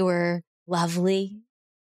 but they were lovely?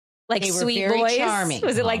 Like they were sweet very boys? Charming.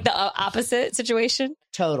 Was it like the opposite situation?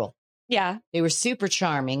 Total. Yeah. They were super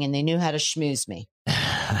charming and they knew how to schmooze me.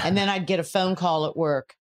 And then I'd get a phone call at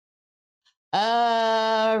work.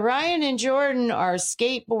 Ryan and Jordan are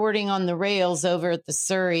skateboarding on the rails over at the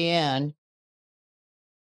Surrey Inn.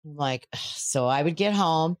 Like, so I would get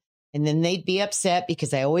home and then they'd be upset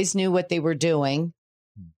because I always knew what they were doing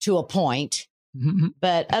to a point.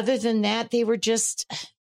 But other than that, they were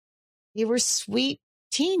sweet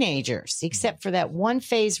teenagers, except for that one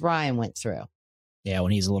phase Ryan went through. Yeah,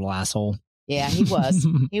 when he's a little asshole. Yeah, he was.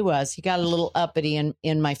 He was. He got a little uppity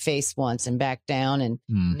in my face once and backed down and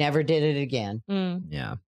never did it again.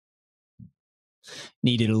 Yeah.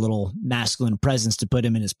 Needed a little masculine presence to put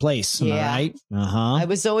him in his place. Am I right? I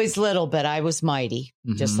was always little, but I was mighty,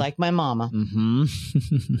 just like my mama.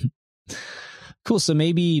 Cool. So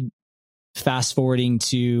maybe fast forwarding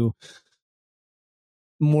to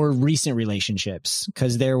more recent relationships,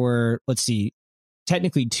 because there were, let's see,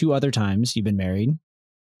 technically 2 other times you've been married.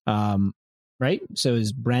 Right? So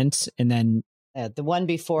is Brent and then the one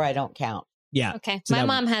before I don't count. Yeah. Okay. So my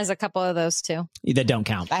mom has a couple of those too. That don't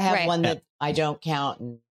count. I have one that I don't count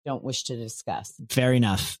and don't wish to discuss. Fair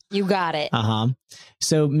enough. You got it.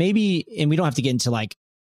 So maybe, and we don't have to get into like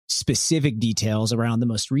specific details around the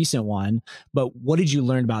most recent one, but what did you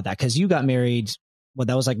learn about that? Because you got married,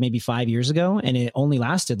 that was like maybe 5 years ago, and it only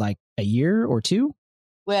lasted like a year or 2?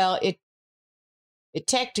 Well, it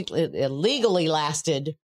legally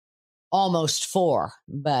lasted almost 4,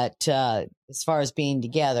 but as far as being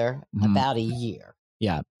together, about a year.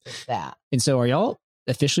 Yeah. That. And so are y'all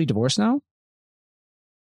officially divorced now?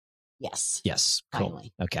 Yes. Yes.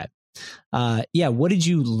 Finally. Cool. Okay. Yeah. What did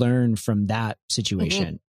you learn from that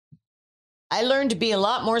situation? I learned to be a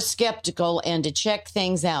lot more skeptical and to check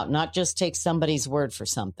things out, not just take somebody's word for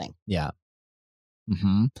something. Yeah.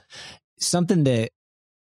 Something that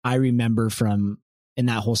I remember from in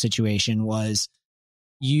that whole situation was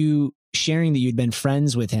you sharing that you'd been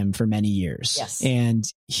friends with him for many years. Yes. And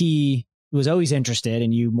he was always interested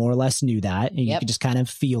and you more or less knew that. And you could just kind of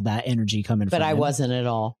feel that energy coming from him. But I wasn't at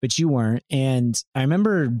all. But you weren't. And I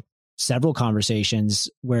remember several conversations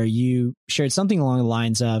where you shared something along the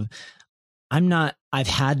lines of, I've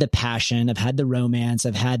had the passion, I've had the romance,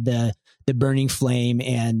 I've had the burning flame,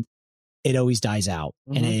 and it always dies out.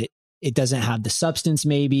 And it doesn't have the substance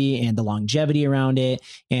maybe and the longevity around it.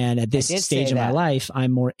 And at this stage of my life,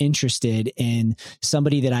 I'm more interested in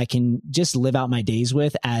somebody that I can just live out my days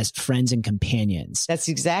with as friends and companions. That's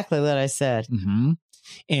exactly what I said. Mm-hmm.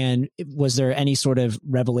 And was there any sort of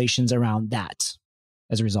revelations around that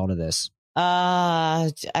as a result of this?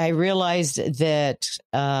 I realized that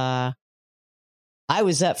I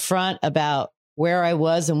was upfront about where I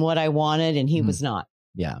was and what I wanted, and he was not.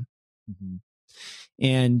 Yeah. Mm-hmm.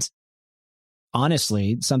 And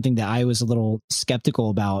honestly, something that I was a little skeptical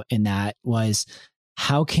about in that was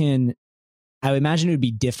I would imagine it would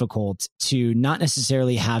be difficult to not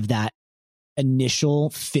necessarily have that initial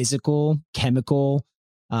physical, chemical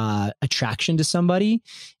attraction to somebody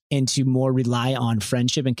and to more rely on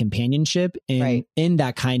friendship and companionship in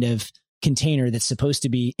that kind of container that's supposed to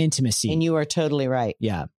be intimacy. And you are totally right.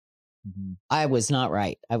 Yeah. Mm-hmm. I was not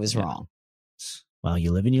right. I was wrong. Well,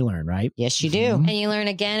 you live and you learn, right? Yes, you do. Mm-hmm. And you learn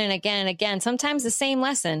again and again and again. Sometimes the same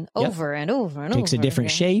lesson over and over and over. Takes a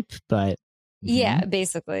different shape, but. Yeah,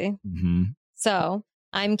 basically. Mm-hmm. So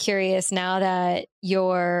I'm curious now that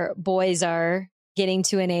your boys are getting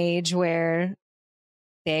to an age where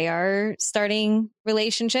they are starting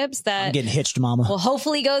relationships that I'm getting hitched, mama. will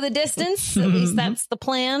hopefully go the distance. At least that's the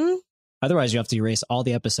plan. Otherwise, you have to erase all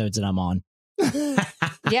the episodes that I'm on.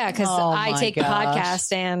 Yeah, because I take the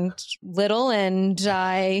podcast and Little, and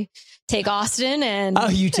I take Austin, and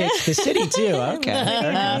you take the city too.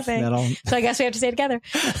 Okay, so I guess we have to stay together.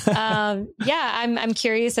 I'm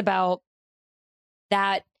curious about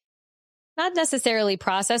that. Not necessarily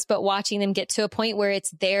process, but watching them get to a point where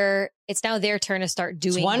it's now their turn to start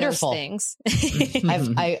doing those things.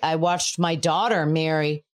 I watched my daughter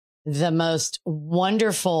marry the most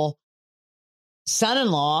wonderful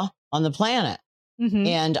son-in-law on the planet. Mm-hmm.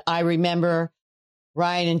 And I remember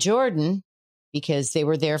Ryan and Jordan, because they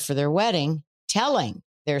were there for their wedding, telling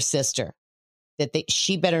their sister that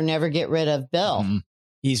she better never get rid of Bill. Mm-hmm.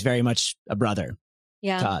 He's very much a brother.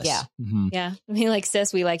 Yeah. To us. Yeah. Mm-hmm. Yeah. I mean, like,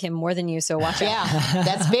 sis, we like him more than you. So watch out. Yeah.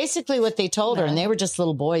 That's basically what they told her. And they were just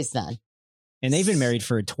little boys then. And they've been married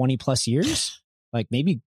for 20 plus years, like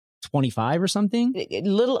maybe 25 or something.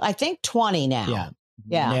 I think 20 now. Yeah.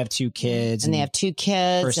 Yeah. And they have 2 kids. And they have 2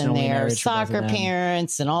 kids and they're soccer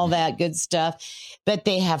parents and all that good stuff. But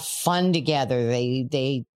they have fun together.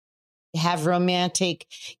 They have romantic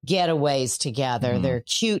getaways together. Mm-hmm. They're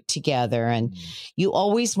cute together. And you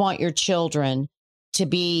always want your children to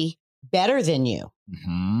be better than you.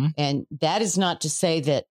 Mm-hmm. And that is not to say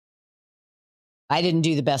that I didn't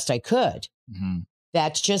do the best I could. Mm-hmm.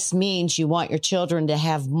 That just means you want your children to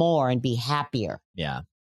have more and be happier. Yeah.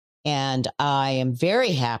 And I am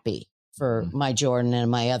very happy for my Jordan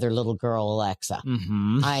and my other little girl, Alexa.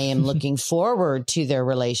 Mm-hmm. I am looking forward to their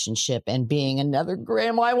relationship and being another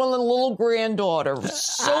grandma. I want a little granddaughter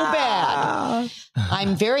so bad.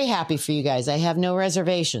 I'm very happy for you guys. I have no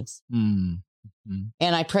reservations. Mm-hmm.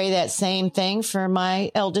 And I pray that same thing for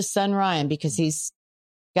my eldest son, Ryan, because he's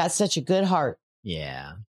got such a good heart.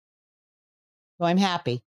 Yeah. So I'm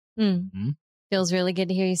happy. Mm-hmm. Feels really good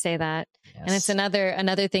to hear you say that. Yes. And it's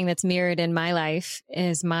another thing that's mirrored in my life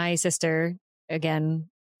is my sister, again,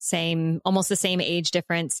 almost the same age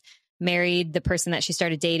difference, married the person that she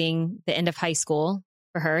started dating the end of high school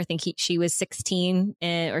for her. I think she was 16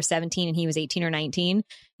 or 17 and he was 18 or 19.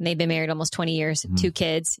 And they've been married almost 20 years, 2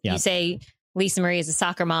 kids. Yep. You say Lisa Marie is a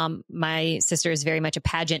soccer mom. My sister is very much a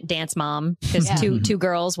pageant dance mom because two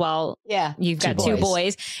girls while you've got 2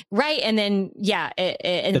 boys. Right. And then,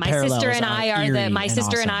 and my sister and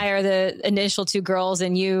I are the initial 2 girls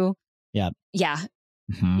and you. Yeah. Yeah.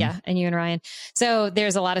 Mm-hmm. Yeah. And you and Ryan. So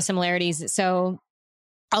there's a lot of similarities. So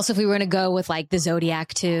also if we were going to go with like the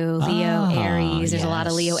Zodiac too, Leo, Aries, there's a lot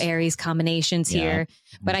of Leo Aries combinations here,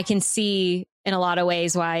 but I can see in a lot of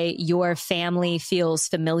ways why your family feels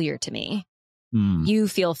familiar to me. You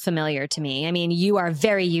feel familiar to me. I mean, you are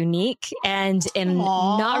very unique and in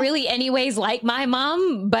not really any ways like my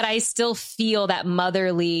mom, but I still feel that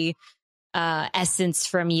motherly essence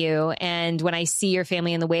from you. And when I see your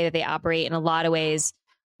family and the way that they operate in a lot of ways,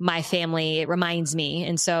 my family, it reminds me.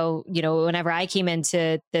 And so, whenever I came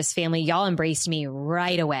into this family, y'all embraced me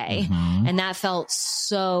right away. Mm-hmm. And that felt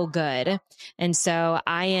so good. And so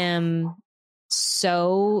I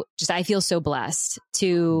feel so blessed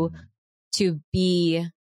to be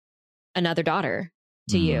another daughter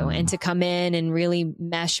to you and to come in and really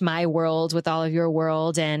mesh my world with all of your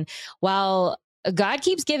world. And while God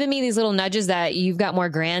keeps giving me these little nudges that you've got more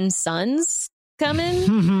grandsons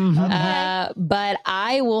coming, but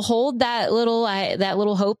I will hold that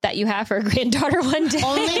little hope that you have for a granddaughter one day.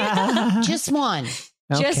 Only just one.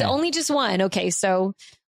 Only just one. Okay. So,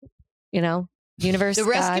 universe, The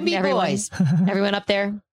rest God, can be everyone, boys. everyone up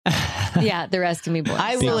there. Yeah, the rest can be boys.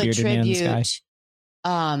 I Big will bearded man in the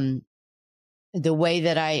attribute the way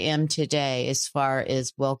that I am today as far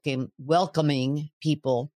as welcoming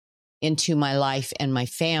people into my life and my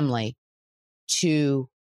family to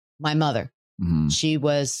my mother. She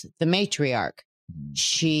was the matriarch.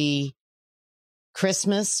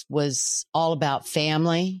 Christmas was all about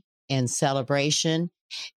family and celebration,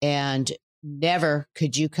 and never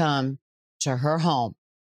could you come to her home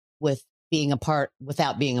without being a part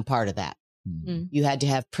of that. You had to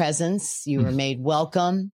have presence. You were made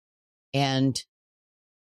welcome. And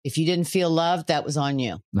if you didn't feel loved, that was on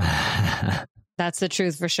you. That's the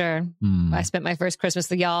truth for sure. I spent my first Christmas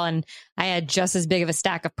with y'all and I had just as big of a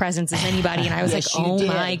stack of presents as anybody. And I was Yes, like, you oh did.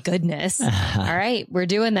 my goodness. All right, we're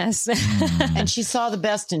doing this. And she saw the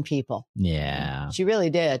best in people. Yeah. She really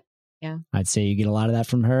did. I'd say you get a lot of that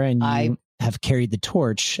from her, and you have carried the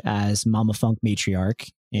torch as Mama Funk matriarch.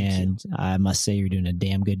 And I must say, you're doing a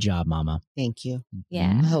damn good job, Mama. Thank you.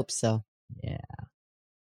 Yeah. I hope so. Yeah.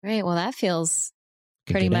 Right. Well, that feels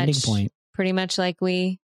Good, pretty good ending much point. pretty much like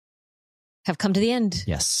we have come to the end.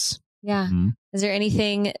 Yes. Yeah. Mhm. Is there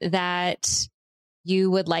anything that you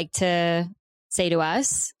would like to say to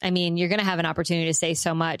us? I mean, you're going to have an opportunity to say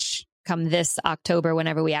so much come this October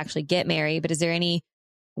whenever we actually get married, but is there any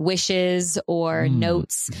wishes or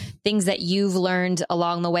notes, things that you've learned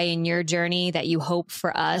along the way in your journey that you hope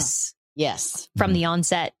for us Yes. from the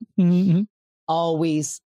onset? Mhm.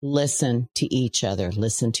 Always listen to each other.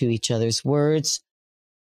 Listen to each other's words.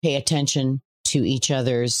 Pay attention to each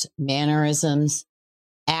other's mannerisms,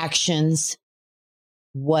 actions,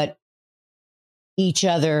 what each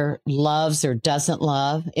other loves or doesn't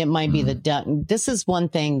love. It might be this is one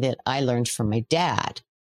thing that I learned from my dad.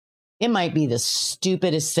 It might be the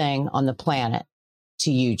stupidest thing on the planet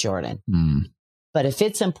to you, Jordan. But if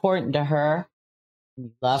it's important to her,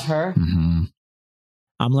 you love her,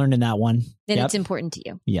 I'm learning that one. Then Yep. it's important to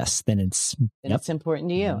you. Yes. Then it's. then it's important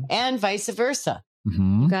to you, and vice versa.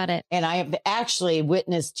 Mhm. Got it. And I have actually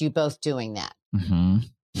witnessed you both doing that.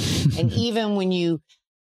 Mhm. And even when you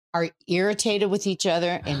are irritated with each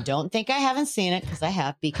other, and don't think I haven't seen it, because I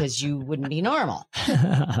have, because you wouldn't be normal.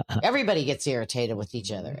 Everybody gets irritated with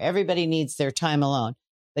each other. Everybody needs their time alone.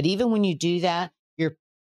 But even when you do that, you're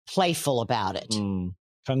playful about it.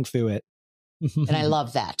 Kung fu it. And I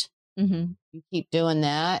love that. Mm-hmm. You keep doing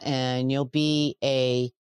that and you'll be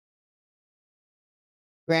a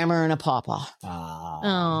grandma and a papa.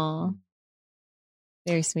 Oh,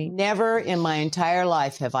 very sweet. Never in my entire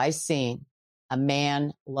life have I seen a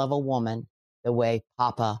man love a woman the way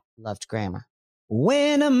Papa loved grandma.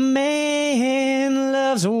 When a man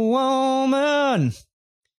loves a woman.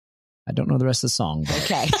 I don't know the rest of the song, but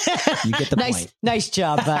Okay. you get the point. Nice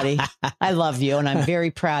job, buddy. I love you and I'm very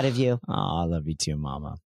proud of you. Oh, I love you too,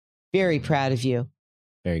 Mama. Very proud of you.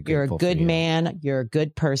 Very You're a grateful for good you. man. You're a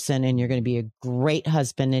good person and you're going to be a great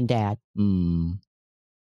husband and dad.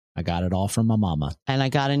 I got it all from my mama. And I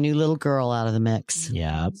got a new little girl out of the mix.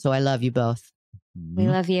 Yeah. So I love you both. We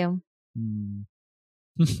love you.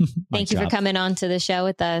 Thank you for coming on to the show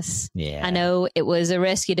with us. Yeah. I know it was a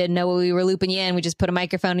risk. You didn't know we were looping you in. We just put a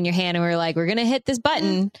microphone in your hand and we were like, we're going to hit this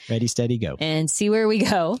button Ready, steady, go. and see where we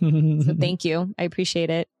go. So thank you. I appreciate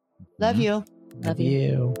it. Love you. Love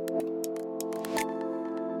you.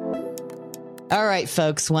 All right,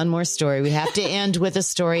 folks, one more story. We have to end with a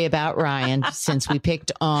story about Ryan since we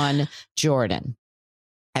picked on Jordan.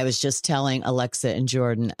 I was just telling Alexa and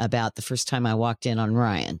Jordan about the first time I walked in on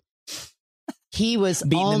Ryan. He was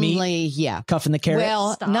Beating the meat? only, yeah. Cuffing the carrot.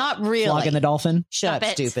 Well, Stop. not really. Flogging the dolphin. Shut Stop up,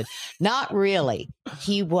 it. stupid. Not really.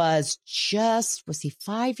 He was he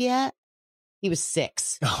 5 yet? He was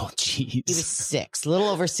 6. Oh, jeez. He was 6, a little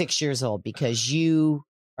over 6 years old because you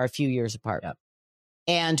are a few years apart. Yep.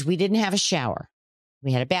 And we didn't have a shower.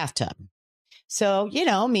 We had a bathtub. So, you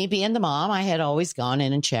know, me being the mom, I had always gone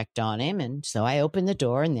in and checked on him. And so I opened the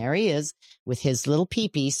door and there he is with his little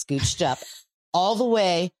pee-pee scooched up all the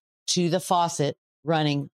way to the faucet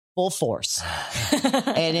running full force.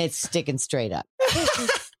 And it's sticking straight up.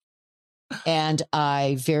 And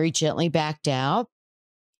I very gently backed out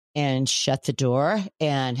and shut the door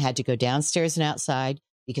and had to go downstairs and outside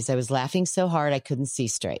because I was laughing so hard I couldn't see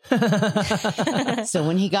straight. So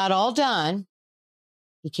when he got all done,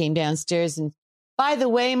 he came downstairs and, by the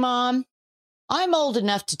way, Mom, I'm old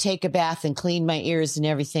enough to take a bath and clean my ears and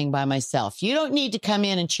everything by myself. You don't need to come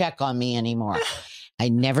in and check on me anymore. I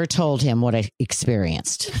never told him what I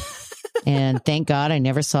experienced. And thank God I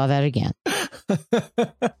never saw that again.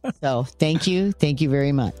 So thank you. Thank you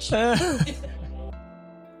very much.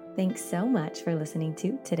 Thanks so much for listening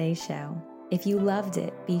to today's show. If you loved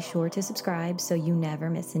it, be sure to subscribe so you never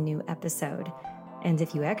miss a new episode. And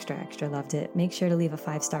if you extra loved it, make sure to leave a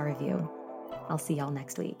 5-star review. I'll see y'all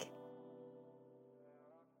next week.